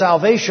thing as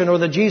salvation or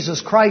that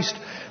Jesus Christ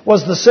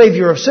was the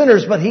Savior of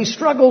sinners, but he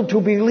struggled to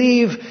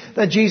believe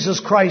that Jesus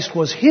Christ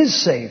was his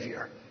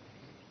Savior,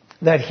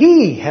 that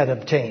he had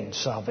obtained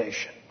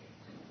salvation.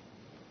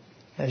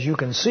 As you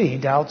can see,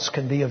 doubts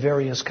can be of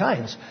various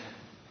kinds.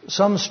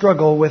 Some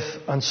struggle with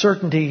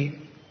uncertainty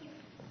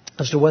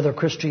as to whether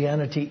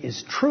Christianity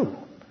is true,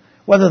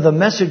 whether the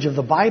message of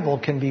the Bible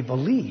can be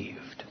believed.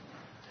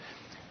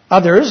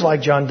 Others,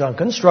 like John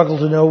Duncan, struggle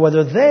to know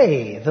whether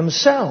they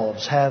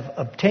themselves have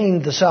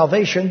obtained the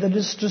salvation that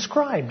is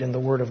described in the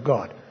Word of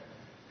God.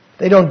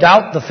 They don't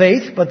doubt the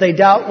faith, but they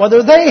doubt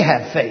whether they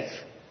have faith.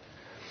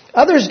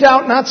 Others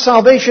doubt not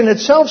salvation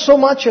itself so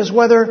much as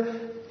whether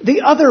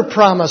the other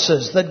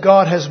promises that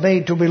God has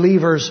made to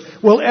believers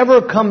will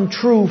ever come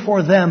true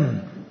for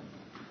them.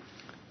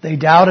 They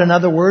doubt, in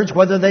other words,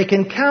 whether they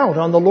can count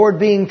on the Lord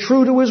being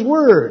true to His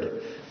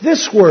Word,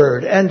 this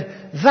Word and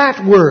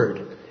that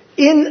Word,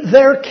 in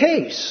their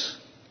case.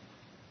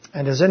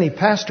 And as any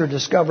pastor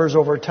discovers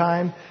over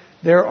time,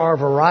 there are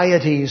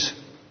varieties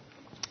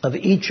of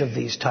each of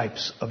these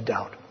types of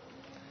doubt.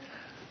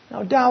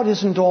 Now, doubt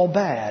isn't all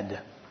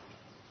bad.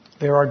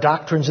 There are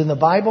doctrines in the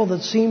Bible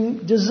that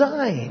seem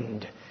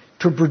designed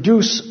to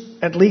produce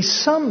at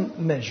least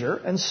some measure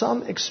and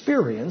some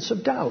experience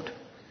of doubt.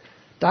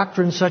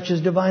 Doctrines such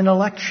as divine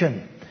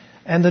election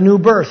and the new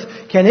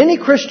birth. Can any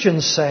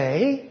Christian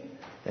say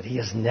that he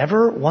has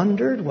never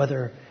wondered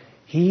whether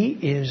he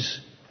is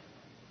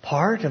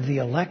part of the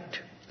elect,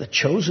 the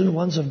chosen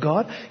ones of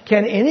God?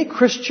 Can any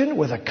Christian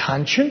with a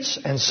conscience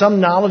and some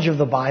knowledge of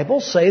the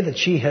Bible say that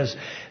she has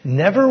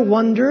never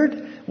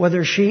wondered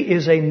whether she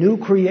is a new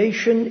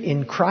creation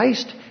in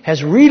Christ,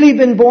 has really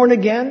been born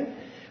again,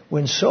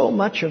 when so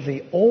much of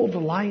the old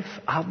life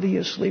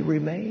obviously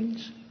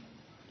remains?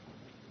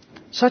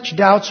 Such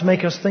doubts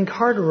make us think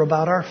harder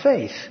about our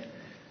faith,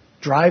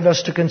 drive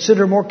us to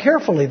consider more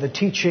carefully the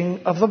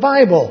teaching of the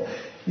Bible,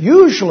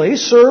 usually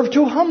serve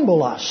to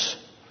humble us,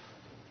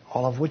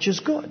 all of which is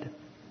good.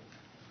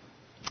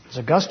 As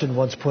Augustine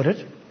once put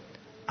it,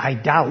 I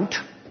doubt,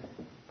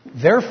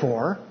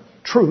 therefore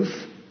truth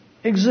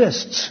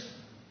exists.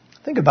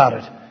 Think about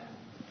it.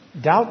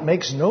 Doubt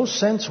makes no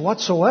sense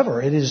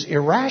whatsoever. It is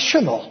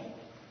irrational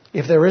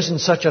if there isn't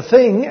such a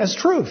thing as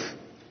truth.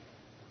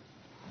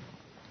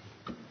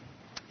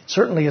 It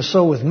certainly is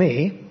so with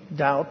me.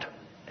 Doubt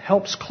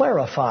helps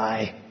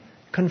clarify,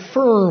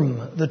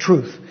 confirm the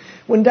truth.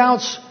 When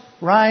doubts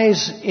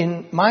rise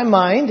in my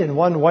mind in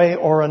one way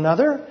or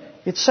another,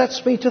 it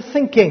sets me to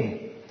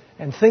thinking.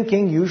 And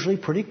thinking, usually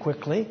pretty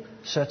quickly,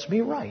 sets me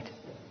right.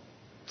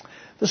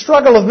 The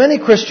struggle of many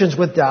Christians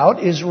with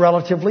doubt is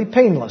relatively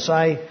painless.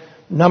 I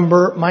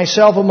number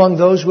myself among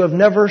those who have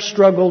never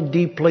struggled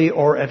deeply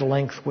or at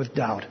length with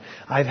doubt.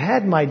 I've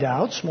had my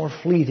doubts, more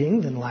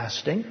fleeting than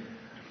lasting,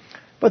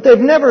 but they've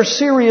never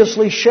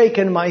seriously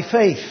shaken my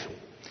faith.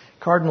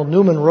 Cardinal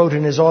Newman wrote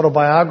in his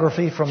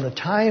autobiography, "From the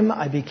time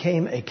I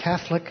became a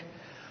Catholic,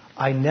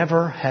 I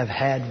never have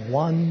had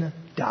one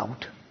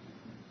doubt."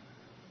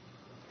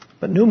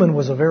 But Newman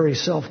was a very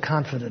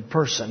self-confident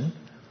person,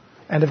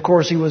 and of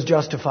course he was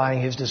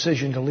justifying his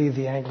decision to leave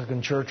the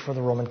Anglican Church for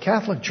the Roman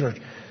Catholic Church.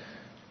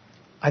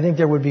 I think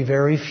there would be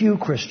very few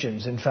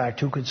Christians, in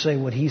fact, who could say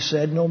what he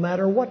said no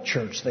matter what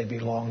church they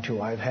belong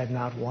to. I've had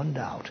not one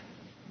doubt.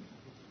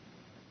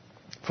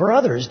 For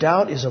others,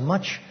 doubt is a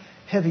much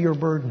heavier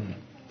burden,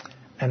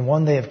 and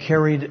one they have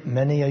carried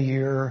many a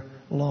year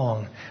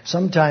long.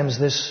 Sometimes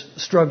this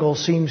struggle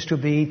seems to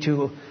be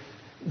to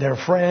their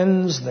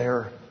friends,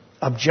 their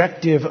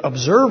objective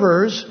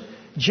observers,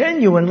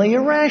 genuinely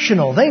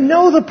irrational. They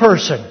know the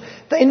person.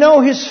 They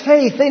know his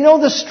faith. They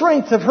know the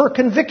strength of her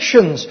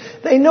convictions.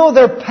 They know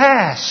their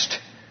past.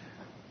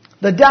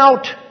 The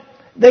doubt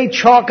they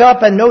chalk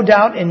up, and no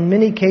doubt in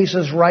many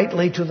cases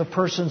rightly, to the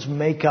person's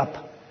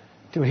makeup,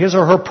 to his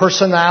or her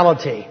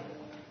personality,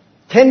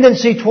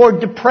 tendency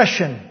toward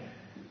depression,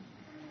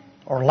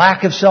 or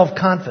lack of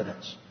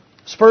self-confidence.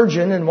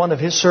 Spurgeon, in one of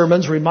his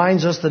sermons,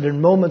 reminds us that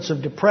in moments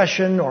of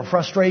depression or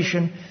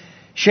frustration,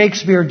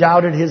 Shakespeare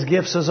doubted his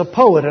gifts as a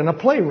poet and a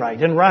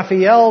playwright, and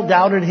Raphael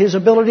doubted his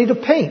ability to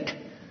paint.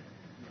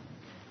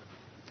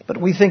 But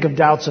we think of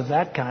doubts of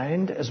that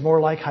kind as more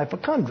like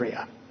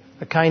hypochondria,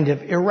 a kind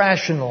of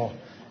irrational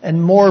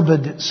and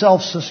morbid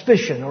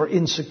self-suspicion or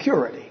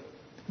insecurity.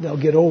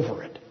 They'll get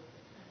over it.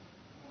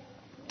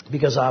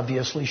 Because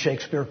obviously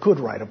Shakespeare could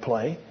write a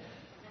play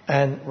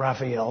and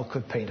Raphael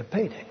could paint a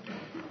painting.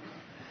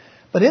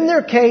 But in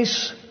their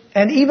case,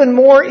 and even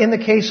more in the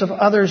case of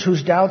others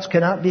whose doubts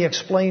cannot be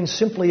explained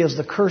simply as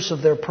the curse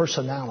of their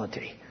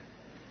personality,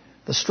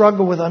 the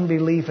struggle with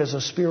unbelief is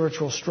a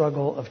spiritual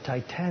struggle of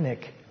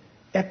titanic,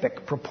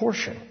 epic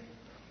proportion.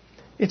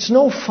 It's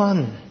no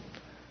fun.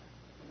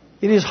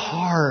 It is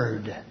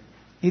hard.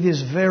 It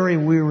is very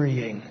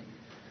wearying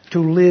to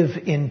live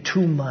in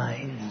two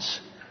minds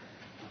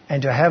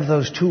and to have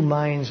those two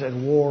minds at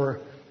war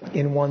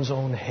in one's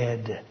own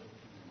head.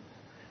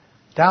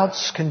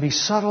 Doubts can be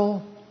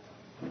subtle,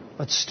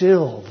 but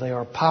still they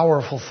are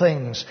powerful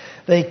things.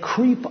 They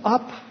creep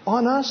up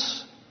on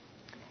us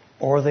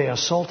or they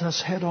assault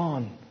us head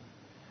on.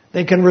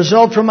 They can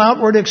result from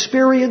outward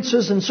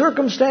experiences and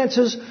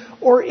circumstances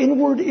or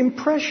inward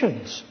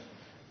impressions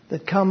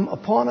that come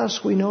upon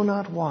us we know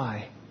not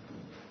why.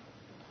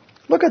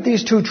 Look at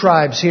these two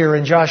tribes here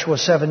in Joshua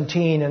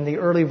 17 and the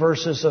early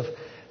verses of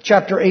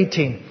chapter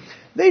 18.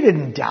 They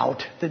didn't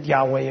doubt that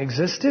Yahweh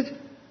existed.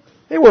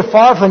 They were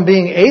far from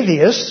being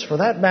atheists. For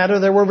that matter,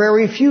 there were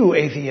very few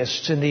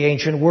atheists in the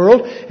ancient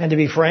world. And to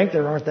be frank,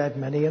 there aren't that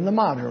many in the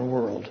modern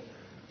world.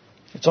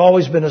 It's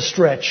always been a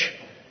stretch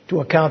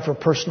to account for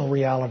personal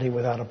reality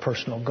without a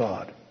personal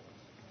God.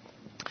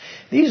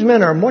 These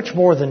men are much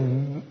more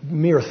than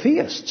mere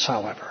theists,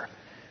 however.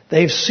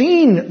 They've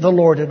seen the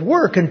Lord at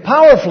work and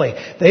powerfully.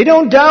 They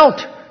don't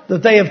doubt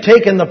that they have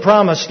taken the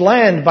promised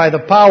land by the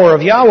power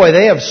of Yahweh.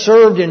 They have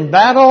served in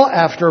battle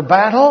after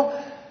battle.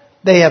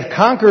 They have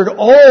conquered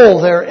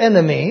all their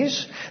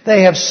enemies.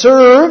 They have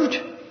served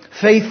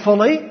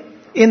faithfully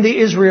in the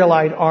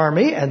Israelite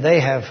army, and they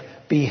have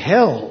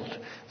beheld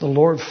the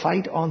Lord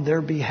fight on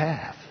their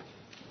behalf.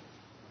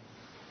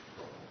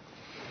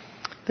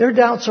 Their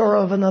doubts are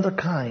of another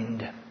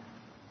kind.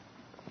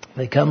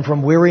 They come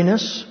from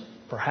weariness,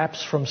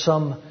 perhaps from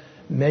some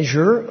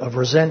measure of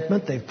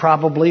resentment. They've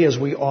probably, as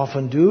we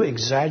often do,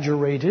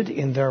 exaggerated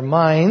in their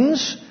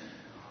minds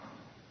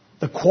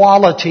the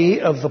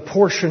quality of the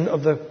portion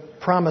of the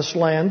promised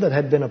land that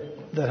had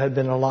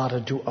been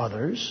allotted to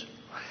others.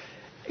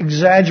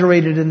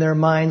 Exaggerated in their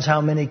minds how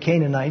many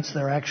Canaanites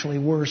there actually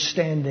were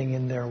standing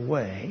in their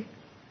way.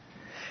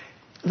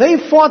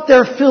 They fought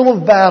their fill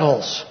of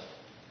battles.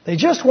 They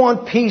just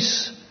want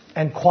peace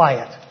and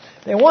quiet.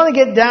 They want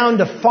to get down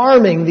to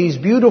farming these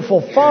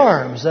beautiful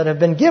farms that have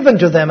been given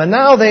to them. And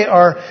now they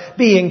are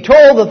being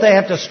told that they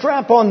have to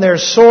strap on their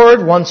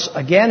sword once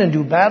again and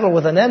do battle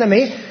with an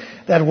enemy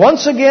that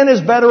once again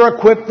is better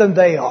equipped than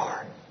they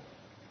are.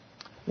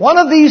 One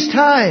of these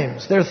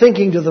times, they're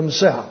thinking to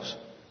themselves,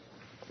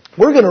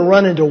 we're going to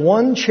run into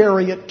one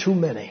chariot too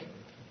many.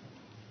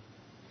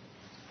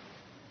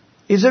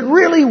 Is it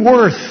really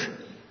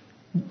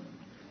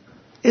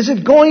is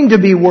it going to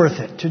be worth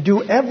it to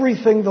do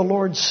everything the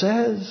Lord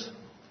says?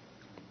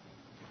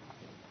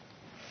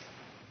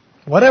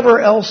 Whatever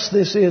else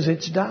this is,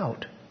 it's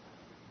doubt.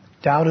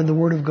 Doubt in the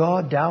Word of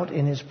God, doubt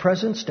in His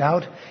presence,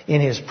 doubt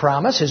in His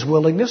promise, His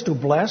willingness to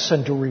bless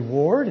and to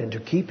reward and to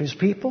keep His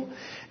people.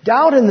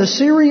 Doubt in the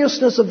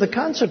seriousness of the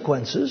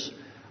consequences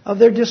of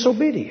their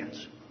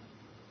disobedience.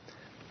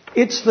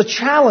 It's the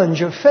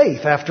challenge of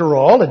faith, after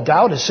all, and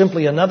doubt is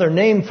simply another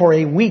name for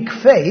a weak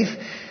faith,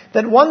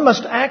 that one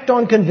must act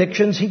on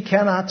convictions he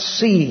cannot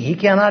see, he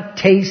cannot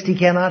taste, he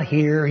cannot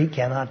hear, he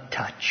cannot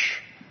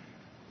touch.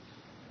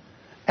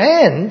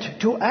 And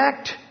to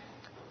act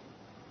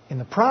in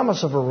the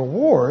promise of a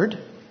reward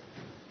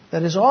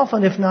that is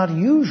often, if not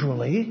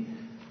usually,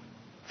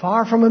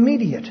 far from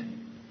immediate.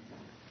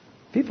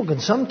 People can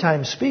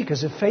sometimes speak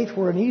as if faith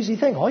were an easy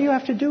thing. All you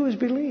have to do is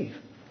believe.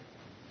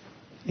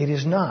 It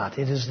is not.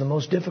 It is the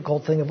most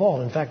difficult thing of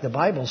all. In fact, the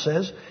Bible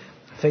says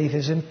faith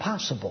is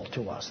impossible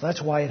to us.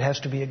 That's why it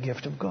has to be a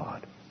gift of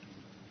God.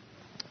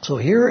 So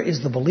here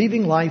is the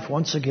believing life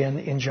once again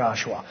in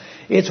Joshua.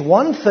 It's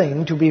one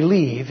thing to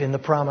believe in the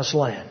promised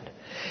land.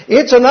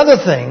 It's another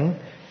thing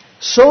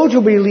so to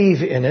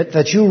believe in it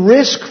that you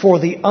risk for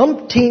the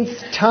umpteenth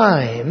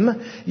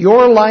time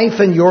your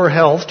life and your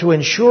health to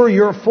ensure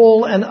your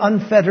full and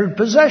unfettered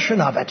possession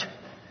of it.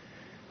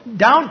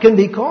 Doubt can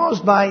be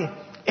caused by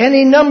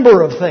any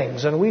number of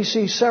things, and we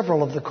see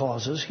several of the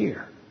causes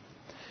here.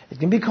 It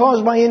can be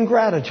caused by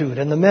ingratitude,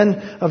 and the men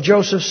of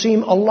Joseph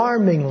seem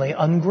alarmingly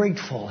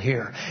ungrateful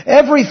here.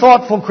 Every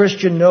thoughtful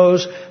Christian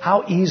knows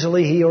how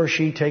easily he or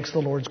she takes the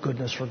Lord's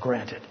goodness for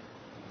granted,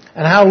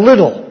 and how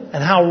little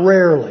and how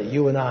rarely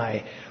you and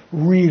I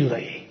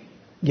really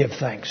give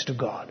thanks to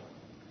God.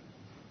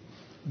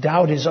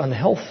 Doubt is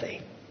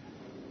unhealthy.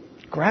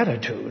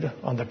 Gratitude,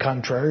 on the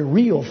contrary,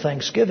 real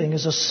thanksgiving,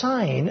 is a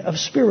sign of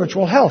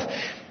spiritual health.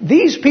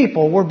 These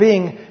people were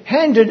being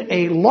handed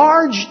a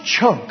large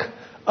chunk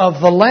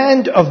of the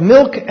land of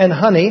milk and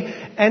honey,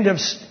 and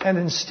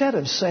instead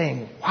of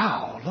saying,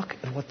 wow, look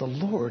at what the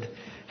Lord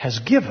has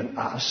given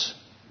us,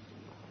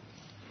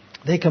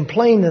 they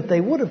complained that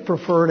they would have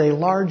preferred a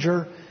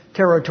larger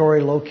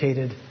territory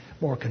located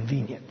more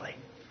conveniently.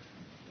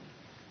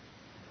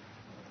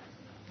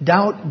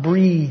 Doubt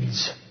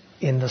breeds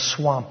in the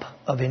swamp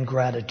of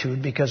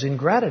ingratitude, because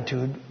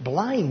ingratitude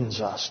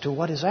blinds us to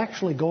what is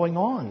actually going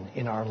on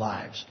in our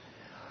lives,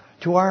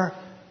 to our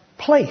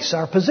place,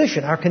 our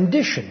position, our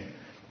condition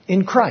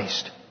in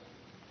Christ.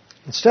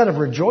 Instead of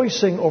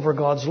rejoicing over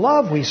God's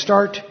love, we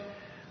start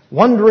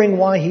wondering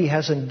why He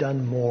hasn't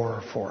done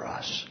more for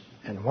us.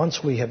 And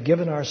once we have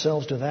given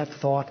ourselves to that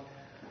thought,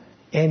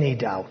 any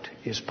doubt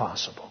is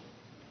possible.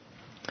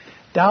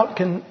 Doubt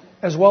can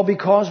as well be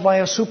caused by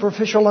a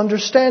superficial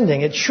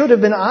understanding. It should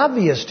have been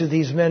obvious to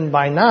these men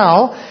by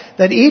now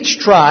that each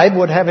tribe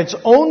would have its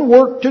own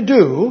work to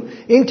do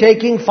in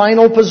taking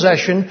final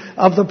possession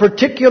of the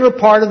particular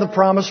part of the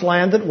promised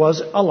land that was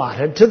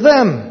allotted to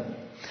them,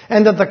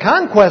 and that the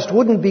conquest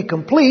wouldn't be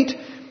complete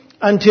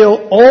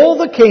until all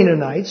the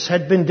Canaanites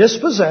had been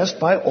dispossessed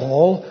by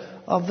all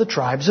of the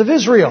tribes of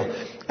Israel.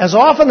 As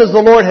often as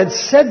the Lord had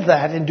said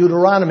that in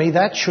Deuteronomy,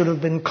 that should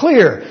have been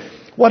clear.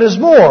 What is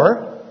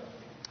more,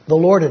 the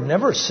Lord had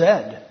never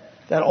said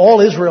that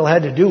all Israel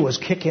had to do was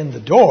kick in the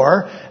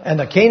door and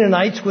the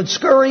Canaanites would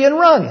scurry and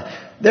run.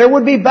 There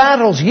would be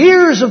battles,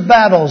 years of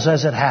battles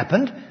as it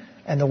happened,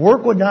 and the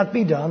work would not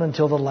be done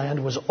until the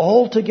land was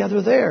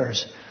altogether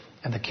theirs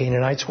and the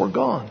Canaanites were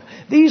gone.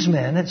 These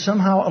men had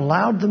somehow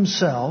allowed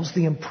themselves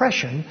the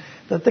impression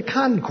that the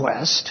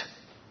conquest,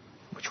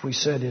 which we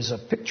said is a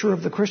picture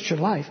of the Christian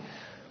life,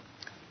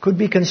 could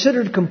be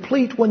considered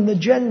complete when the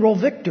general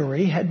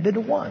victory had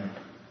been won,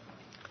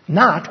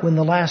 not when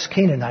the last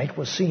Canaanite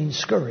was seen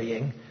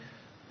scurrying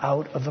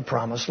out of the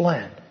promised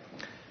land.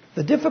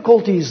 The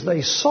difficulties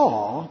they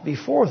saw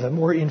before them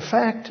were, in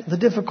fact, the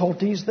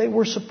difficulties they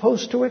were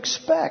supposed to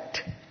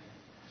expect.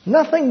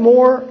 Nothing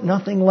more,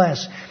 nothing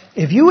less.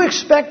 If you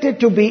expect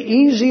it to be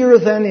easier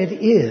than it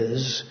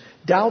is,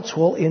 doubts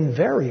will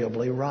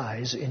invariably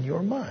rise in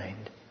your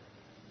mind.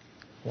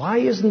 Why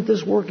isn't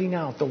this working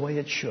out the way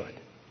it should?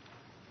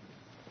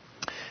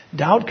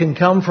 Doubt can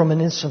come from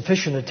an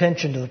insufficient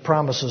attention to the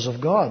promises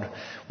of God.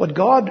 What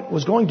God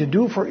was going to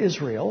do for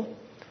Israel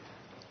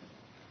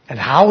and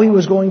how He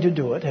was going to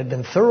do it had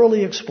been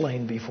thoroughly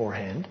explained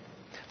beforehand.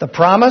 The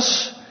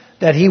promise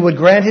that He would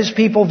grant His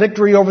people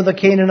victory over the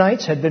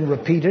Canaanites had been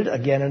repeated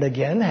again and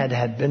again,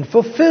 had been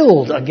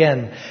fulfilled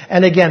again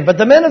and again. But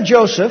the men of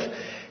Joseph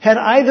had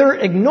either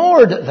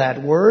ignored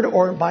that word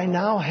or by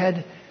now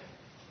had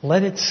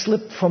let it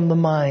slip from the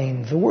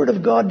mind. The Word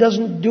of God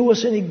doesn't do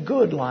us any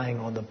good lying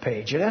on the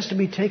page. It has to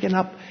be taken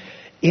up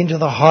into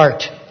the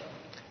heart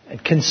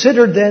and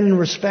considered then in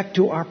respect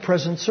to our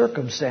present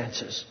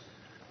circumstances,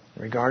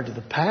 in regard to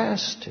the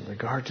past, in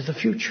regard to the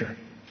future.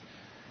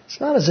 It's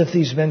not as if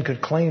these men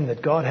could claim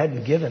that God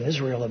hadn't given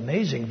Israel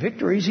amazing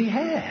victories. He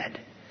had.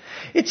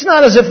 It's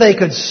not as if they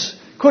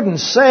couldn't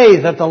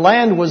say that the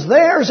land was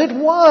theirs. It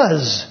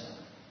was.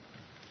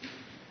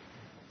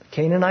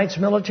 Canaanites'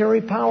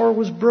 military power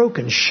was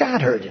broken,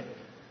 shattered.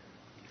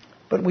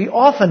 But we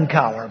often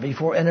cower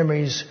before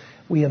enemies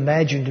we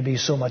imagine to be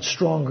so much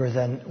stronger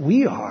than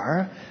we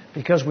are,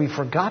 because we've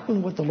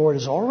forgotten what the Lord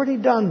has already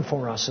done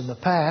for us in the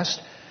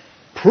past,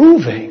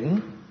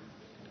 proving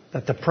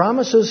that the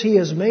promises He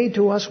has made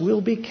to us will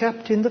be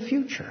kept in the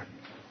future.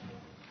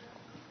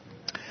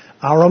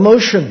 Our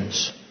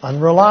emotions,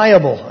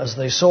 unreliable as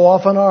they so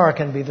often are,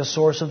 can be the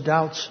source of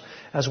doubts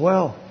as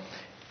well.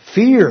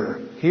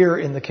 Fear, here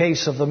in the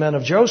case of the men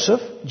of Joseph,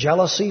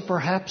 jealousy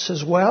perhaps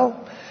as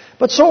well.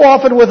 But so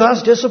often with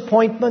us,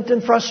 disappointment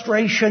and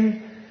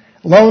frustration,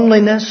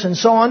 loneliness and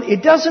so on,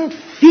 it doesn't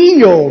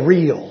feel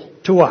real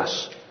to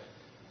us.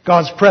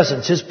 God's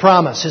presence, His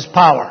promise, His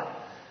power.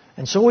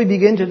 And so we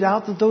begin to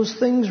doubt that those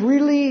things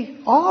really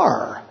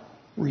are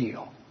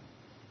real.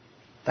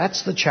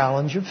 That's the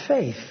challenge of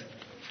faith.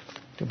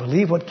 To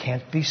believe what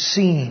can't be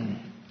seen.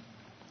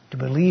 To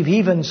believe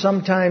even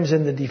sometimes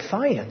in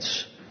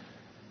defiance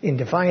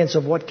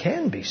of what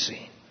can be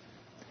seen.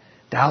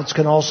 Doubts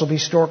can also be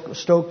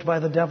stoked by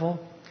the devil,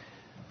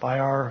 by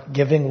our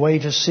giving way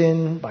to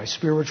sin, by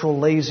spiritual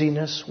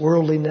laziness,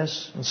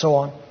 worldliness, and so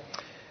on.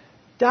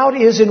 Doubt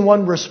is, in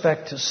one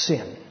respect, a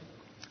sin.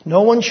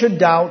 No one should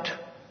doubt.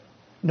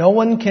 No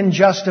one can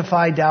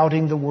justify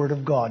doubting the Word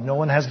of God. No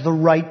one has the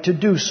right to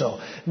do so.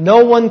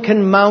 No one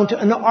can mount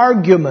an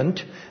argument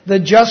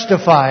that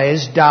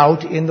justifies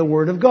doubt in the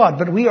Word of God.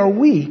 But we are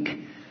weak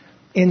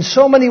in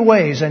so many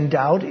ways, and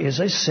doubt is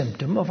a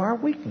symptom of our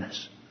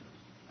weakness.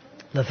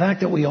 The fact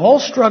that we all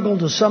struggle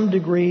to some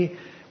degree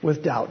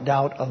with doubt.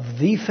 Doubt of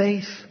the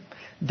faith,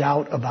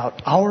 doubt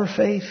about our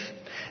faith,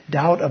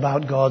 doubt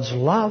about God's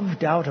love,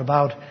 doubt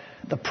about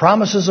the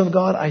promises of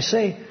God. I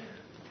say,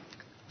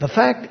 the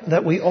fact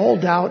that we all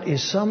doubt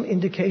is some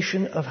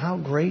indication of how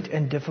great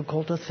and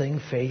difficult a thing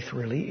faith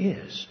really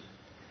is.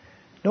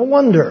 No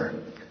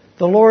wonder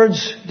the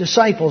Lord's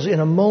disciples, in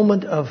a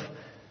moment of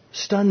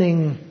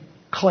stunning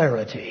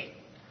clarity,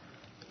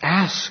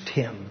 asked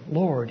Him,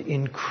 Lord,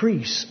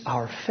 increase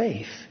our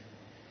faith.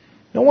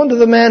 No wonder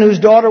the man whose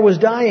daughter was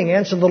dying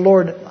answered the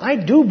Lord, I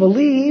do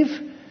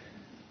believe.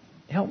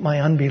 Help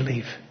my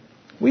unbelief.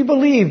 We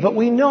believe, but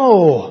we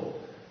know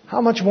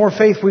how much more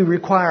faith we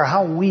require,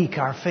 how weak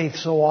our faith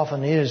so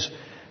often is,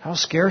 how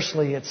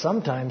scarcely it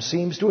sometimes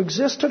seems to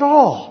exist at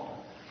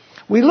all.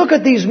 We look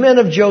at these men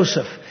of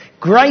Joseph,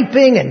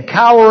 griping and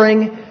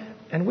cowering,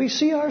 and we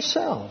see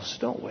ourselves,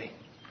 don't we?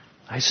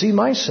 I see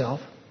myself.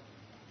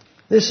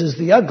 This is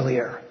the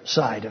uglier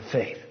side of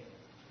faith.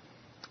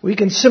 We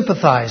can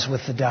sympathize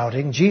with the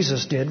doubting.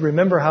 Jesus did.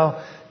 Remember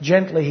how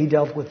gently He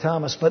dealt with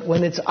Thomas. But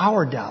when it's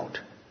our doubt,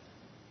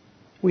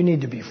 we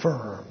need to be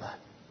firm.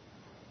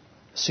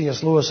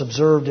 C.S. Lewis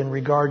observed in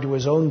regard to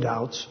his own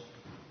doubts,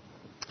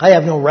 I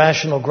have no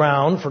rational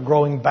ground for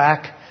growing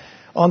back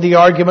on the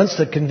arguments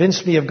that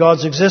convinced me of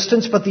God's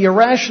existence, but the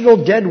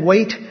irrational dead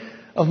weight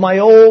of my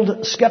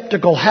old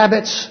skeptical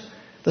habits,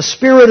 the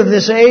spirit of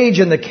this age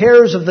and the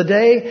cares of the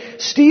day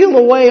steal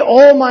away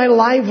all my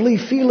lively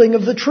feeling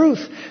of the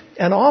truth.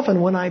 And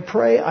often when I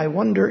pray, I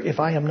wonder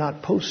if I am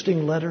not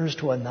posting letters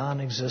to a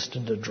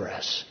non-existent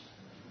address.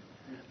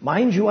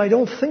 Mind you, I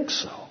don't think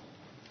so.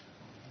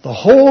 The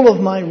whole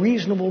of my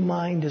reasonable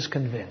mind is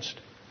convinced,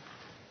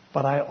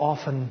 but I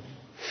often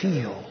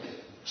feel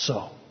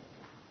so.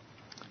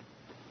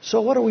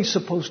 So what are we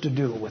supposed to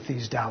do with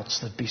these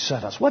doubts that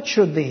beset us? What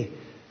should the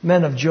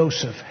men of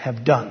Joseph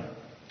have done?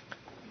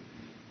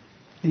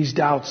 These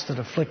doubts that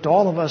afflict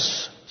all of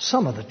us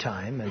some of the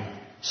time and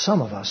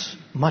some of us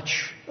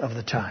much of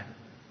the time.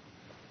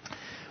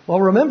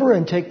 Well, remember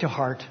and take to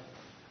heart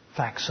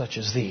facts such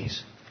as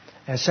these.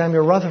 As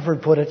Samuel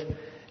Rutherford put it,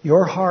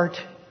 your heart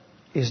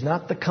is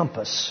not the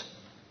compass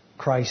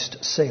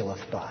Christ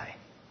saileth by.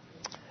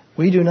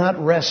 We do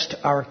not rest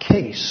our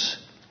case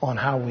on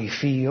how we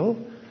feel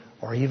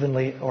or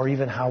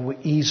even how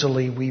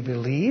easily we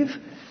believe,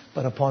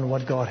 but upon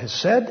what God has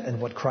said and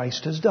what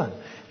Christ has done.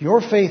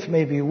 Your faith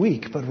may be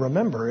weak, but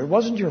remember, it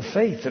wasn't your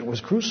faith that was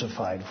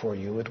crucified for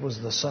you. It was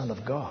the Son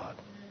of God.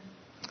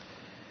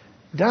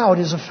 Doubt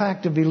is a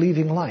fact of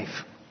believing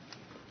life.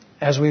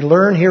 As we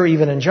learn here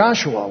even in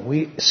Joshua,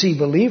 we see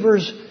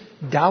believers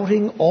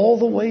doubting all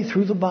the way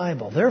through the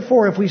Bible.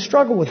 Therefore, if we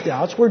struggle with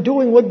doubts, we're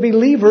doing what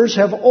believers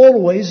have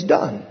always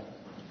done.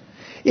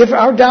 If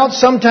our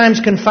doubts sometimes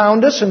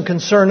confound us and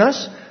concern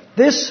us,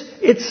 this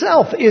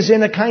itself is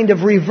in a kind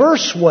of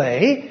reverse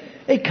way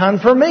a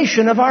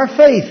confirmation of our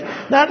faith,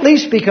 not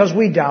least because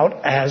we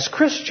doubt as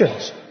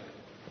Christians.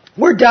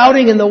 We're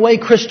doubting in the way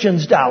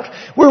Christians doubt.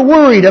 We're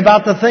worried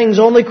about the things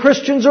only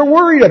Christians are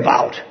worried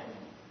about.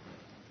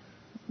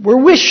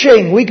 We're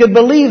wishing we could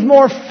believe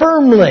more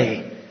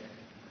firmly.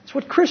 It's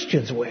what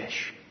Christians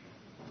wish.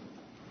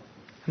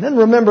 And then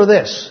remember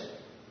this.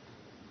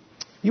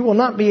 You will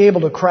not be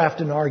able to craft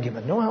an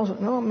argument.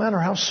 No matter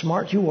how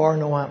smart you are,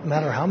 no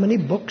matter how many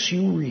books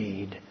you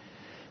read,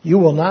 you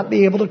will not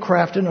be able to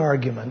craft an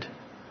argument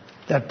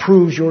that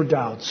proves your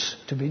doubts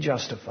to be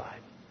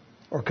justified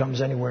or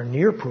comes anywhere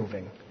near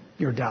proving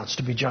your doubts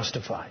to be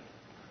justified.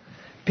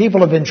 People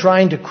have been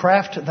trying to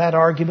craft that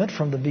argument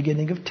from the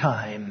beginning of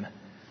time,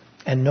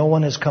 and no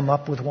one has come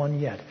up with one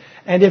yet.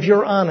 And if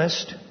you're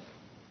honest,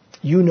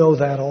 you know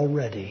that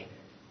already.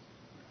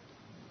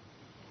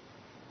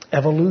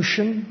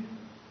 Evolution,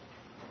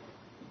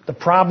 the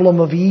problem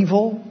of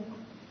evil.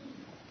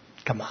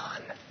 Come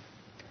on.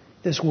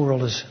 This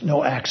world is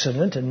no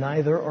accident, and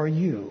neither are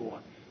you.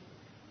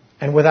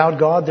 And without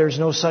God, there's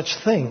no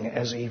such thing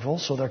as evil,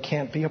 so there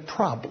can't be a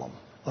problem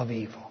of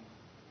evil.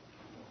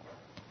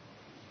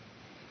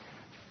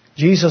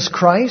 Jesus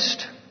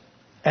Christ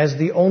as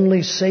the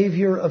only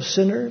Savior of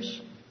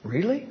sinners?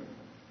 Really?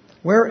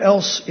 Where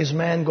else is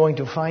man going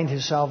to find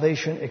his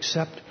salvation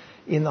except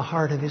in the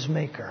heart of his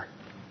Maker?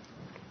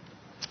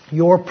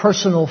 Your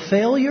personal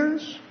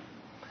failures?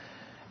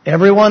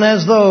 Everyone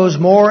has those,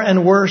 more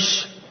and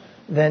worse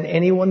than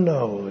anyone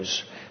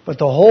knows. But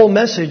the whole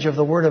message of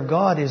the Word of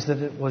God is that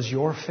it was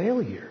your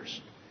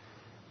failures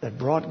that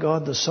brought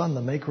God the Son,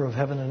 the Maker of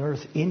heaven and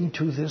earth,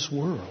 into this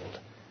world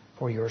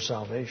for your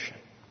salvation.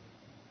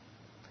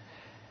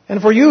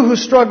 And for you who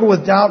struggle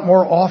with doubt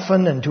more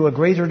often and to a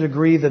greater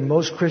degree than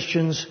most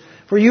Christians,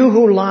 for you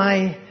who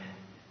lie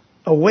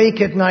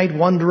awake at night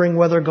wondering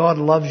whether God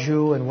loves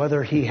you and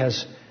whether He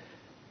has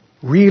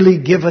really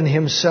given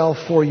himself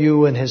for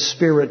you and his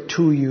Spirit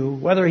to you,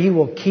 whether he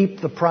will keep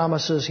the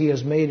promises he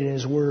has made in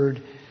his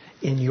word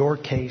in your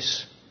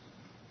case.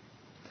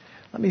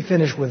 Let me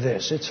finish with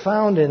this. It's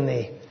found in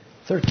the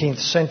 13th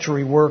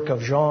century work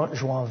of Jean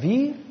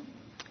Joinville,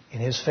 in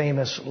his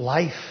famous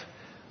Life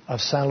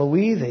of Saint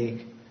Louis,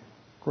 the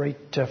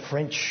great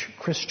French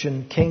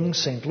Christian king,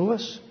 St.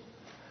 Louis.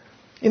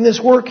 In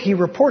this work, he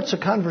reports a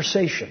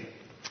conversation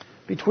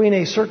between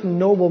a certain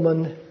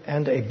nobleman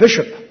and a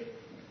bishop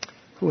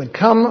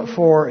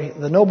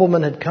the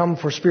nobleman had come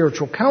for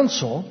spiritual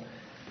counsel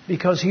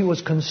because he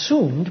was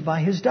consumed by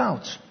his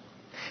doubts.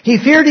 He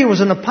feared he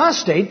was an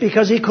apostate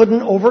because he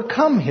couldn't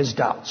overcome his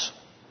doubts.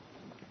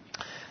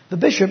 The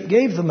bishop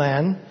gave the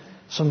man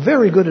some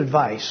very good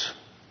advice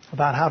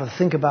about how to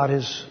think about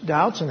his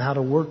doubts and how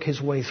to work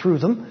his way through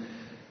them.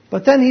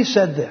 But then he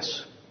said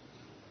this: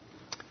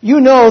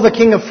 "You know the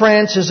King of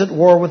France is at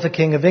war with the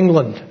King of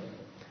England.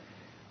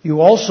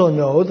 You also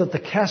know that the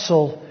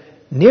castle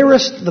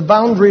nearest the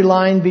boundary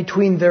line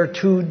between their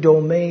two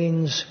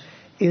domains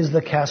is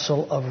the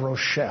castle of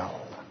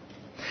Rochelle.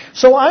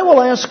 So I will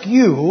ask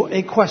you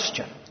a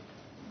question.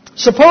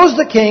 Suppose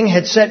the king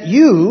had set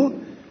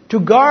you to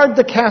guard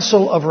the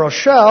castle of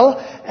Rochelle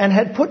and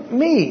had put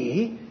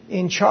me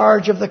in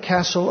charge of the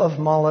castle of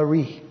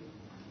Montlhéry,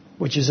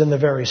 which is in the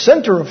very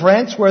center of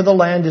France where the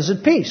land is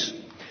at peace.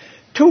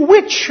 To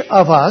which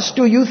of us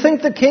do you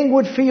think the king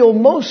would feel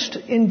most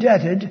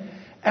indebted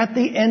at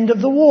the end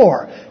of the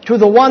war? To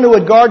the one who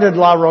had guarded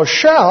La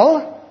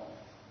Rochelle,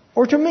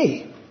 or to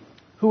me,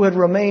 who had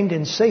remained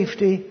in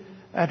safety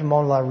at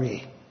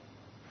Montlhéry?"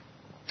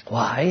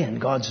 "Why, in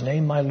God's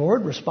name, my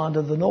lord,"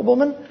 responded the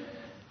nobleman,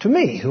 "to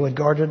me, who had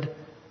guarded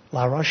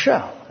La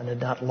Rochelle and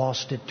had not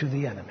lost it to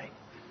the enemy."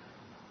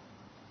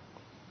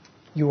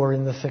 You are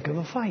in the thick of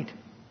a fight.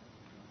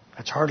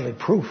 That's hardly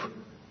proof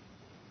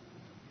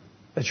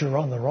that you're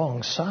on the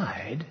wrong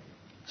side.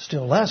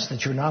 Still less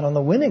that you're not on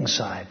the winning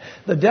side.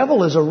 The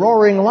devil is a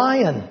roaring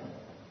lion,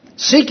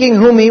 seeking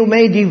whom he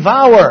may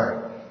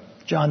devour.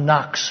 John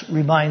Knox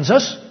reminds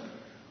us,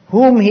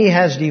 whom he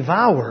has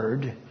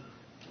devoured,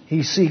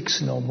 he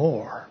seeks no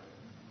more.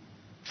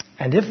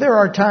 And if there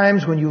are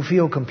times when you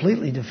feel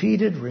completely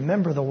defeated,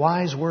 remember the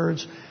wise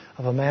words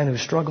of a man who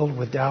struggled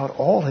with doubt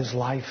all his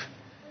life,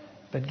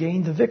 but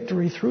gained the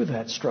victory through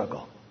that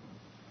struggle.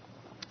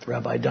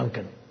 Rabbi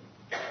Duncan: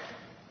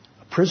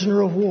 "A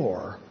prisoner of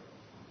war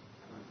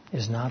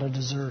is not a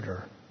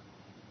deserter."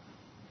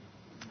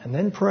 And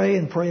then pray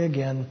and pray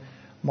again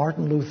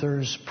Martin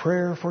Luther's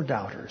prayer for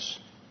doubters.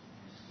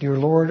 "Dear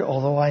Lord,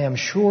 although I am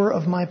sure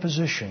of my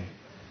position,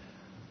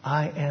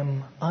 I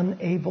am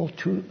unable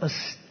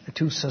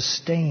to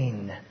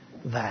sustain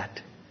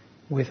that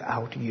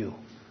without you.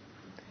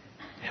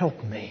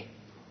 Help me,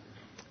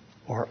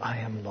 or I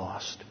am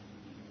lost."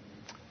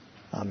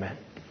 Amen.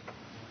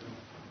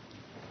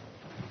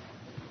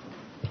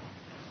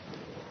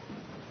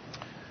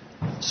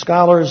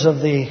 Scholars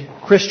of the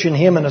Christian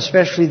hymn, and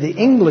especially the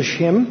English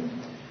hymn,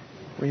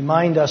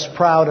 remind us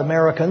proud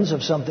Americans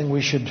of something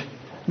we should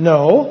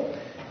know,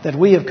 that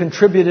we have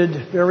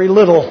contributed very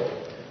little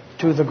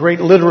to the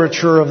great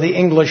literature of the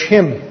English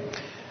hymn.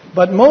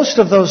 But most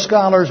of those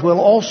scholars will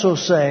also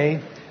say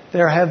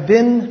there have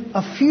been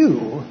a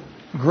few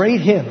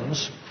great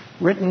hymns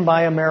written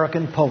by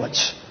American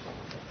poets.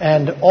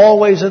 And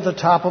always at the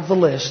top of the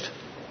list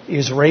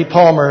is Ray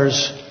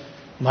Palmer's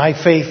 "My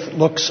Faith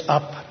Looks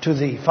Up to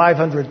Thee,"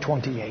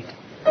 528.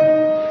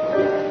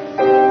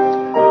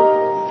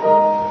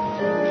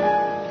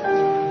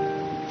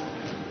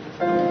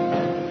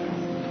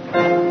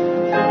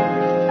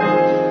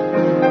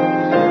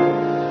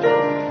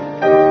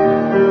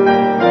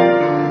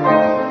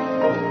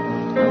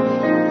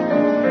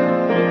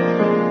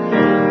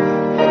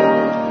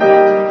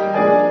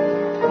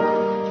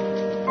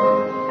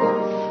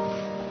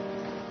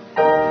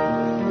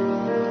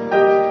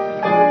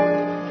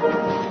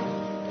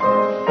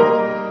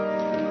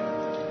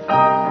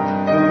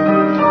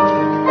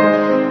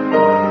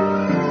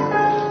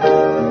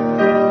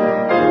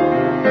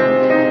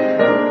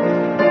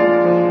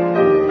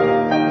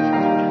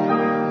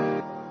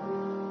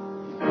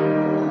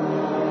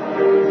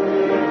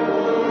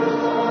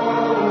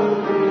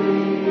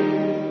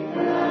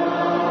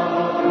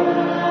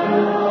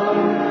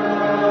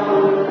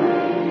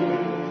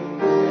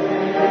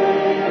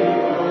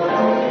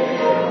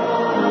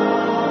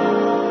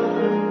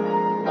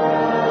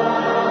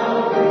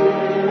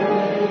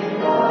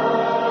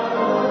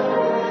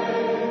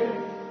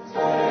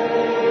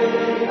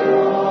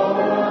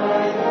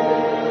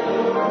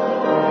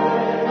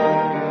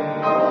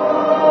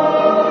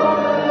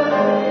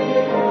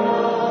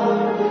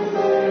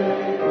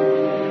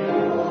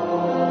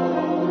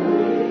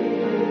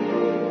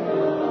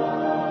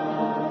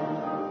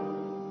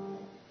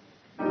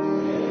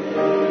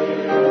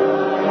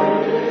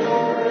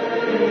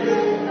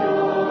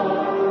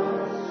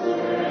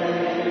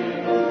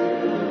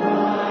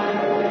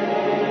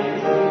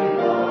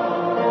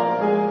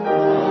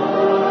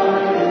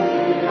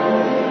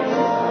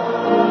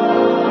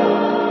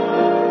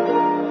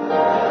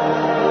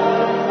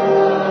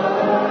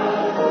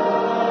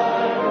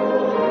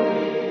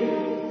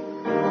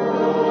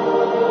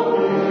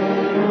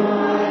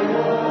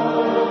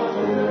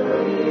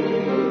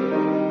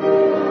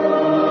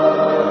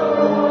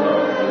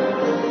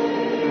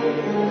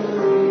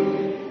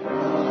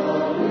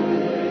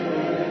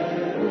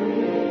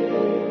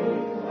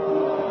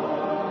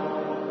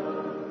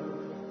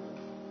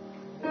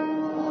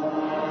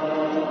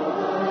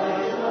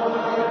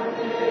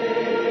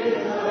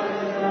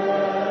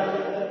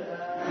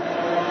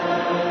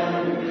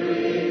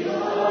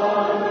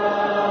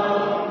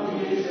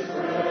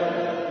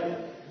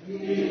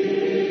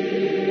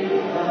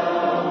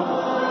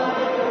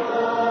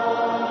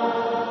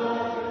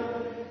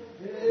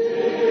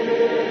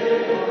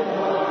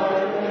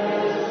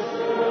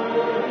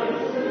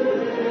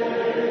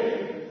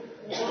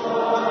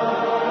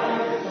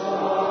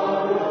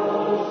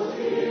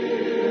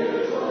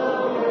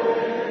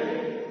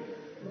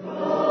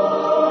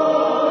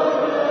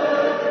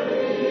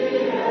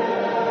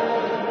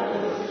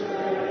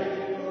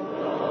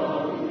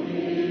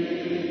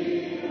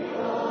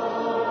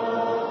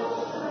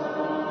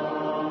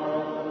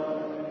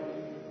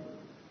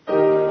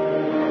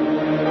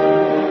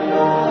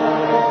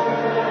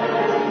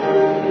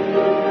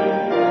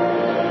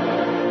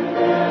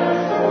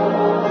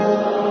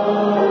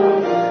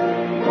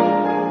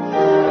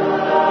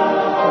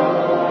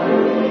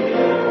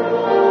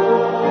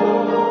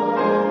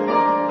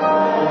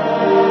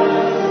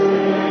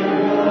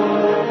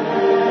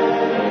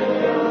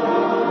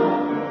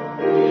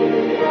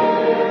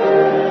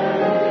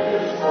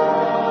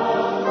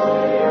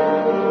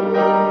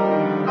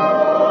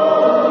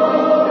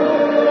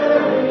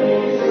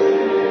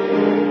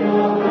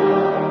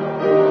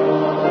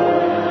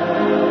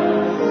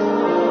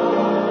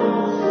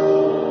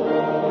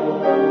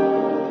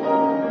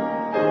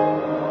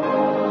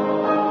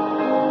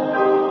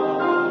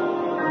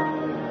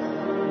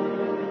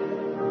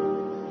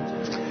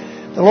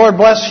 The Lord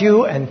bless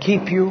you and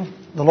keep you.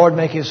 The Lord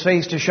make His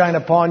face to shine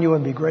upon you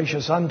and be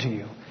gracious unto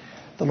you.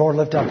 The Lord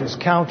lift up His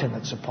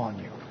countenance upon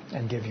you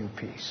and give you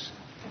peace.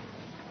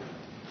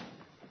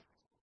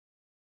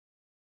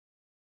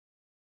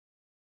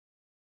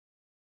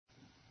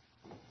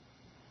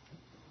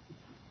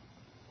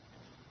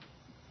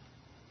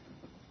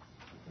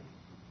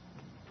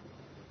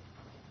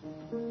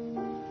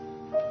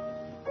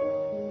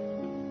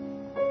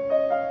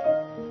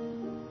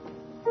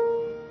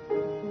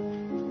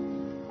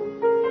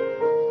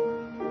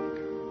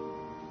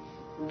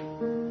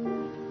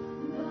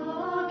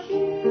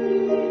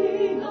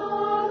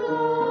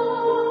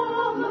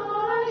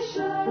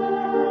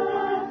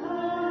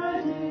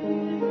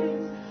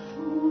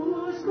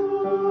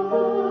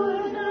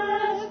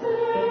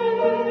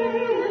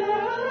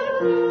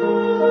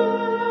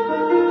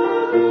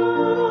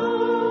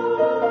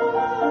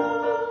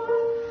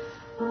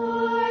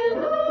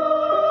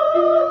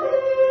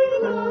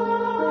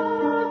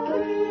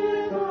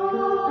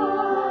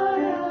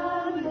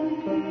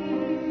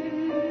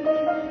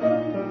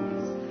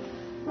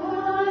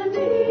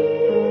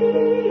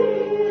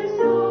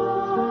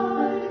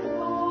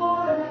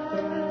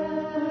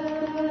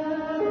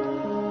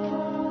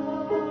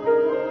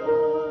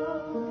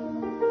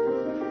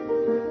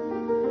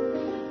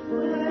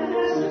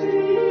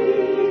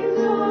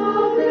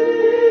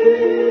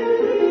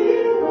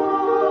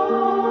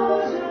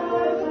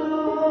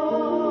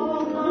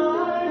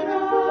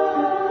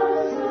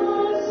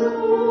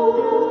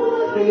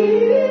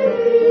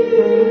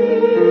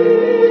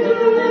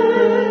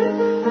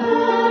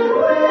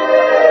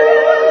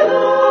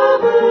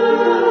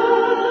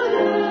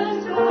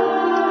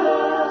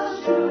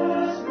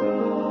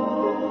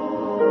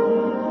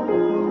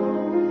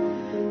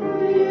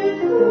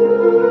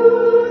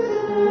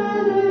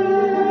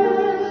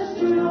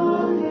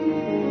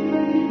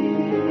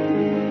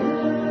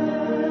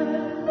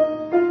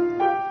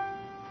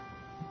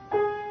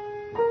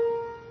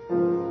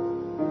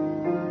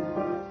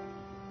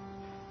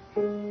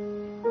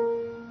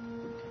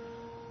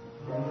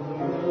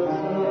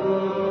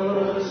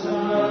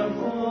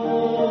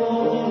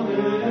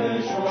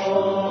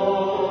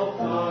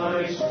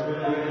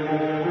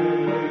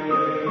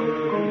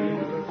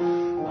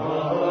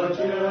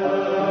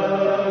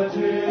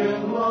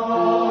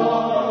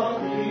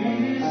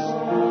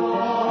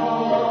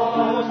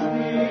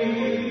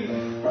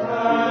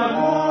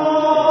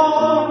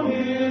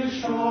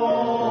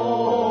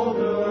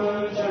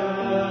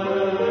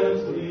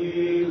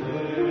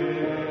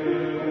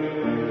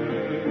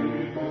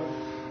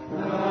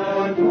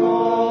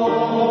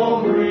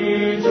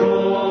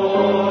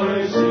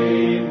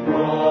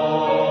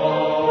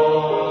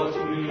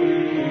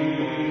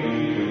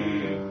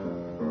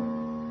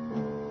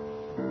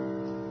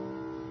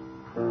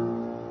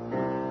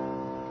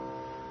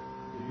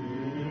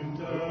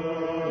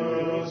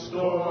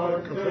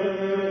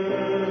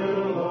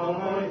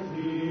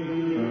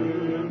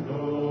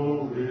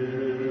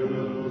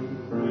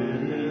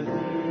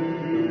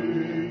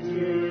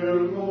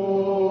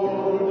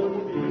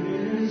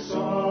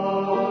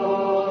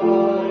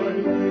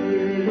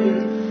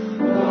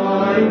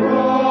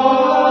 I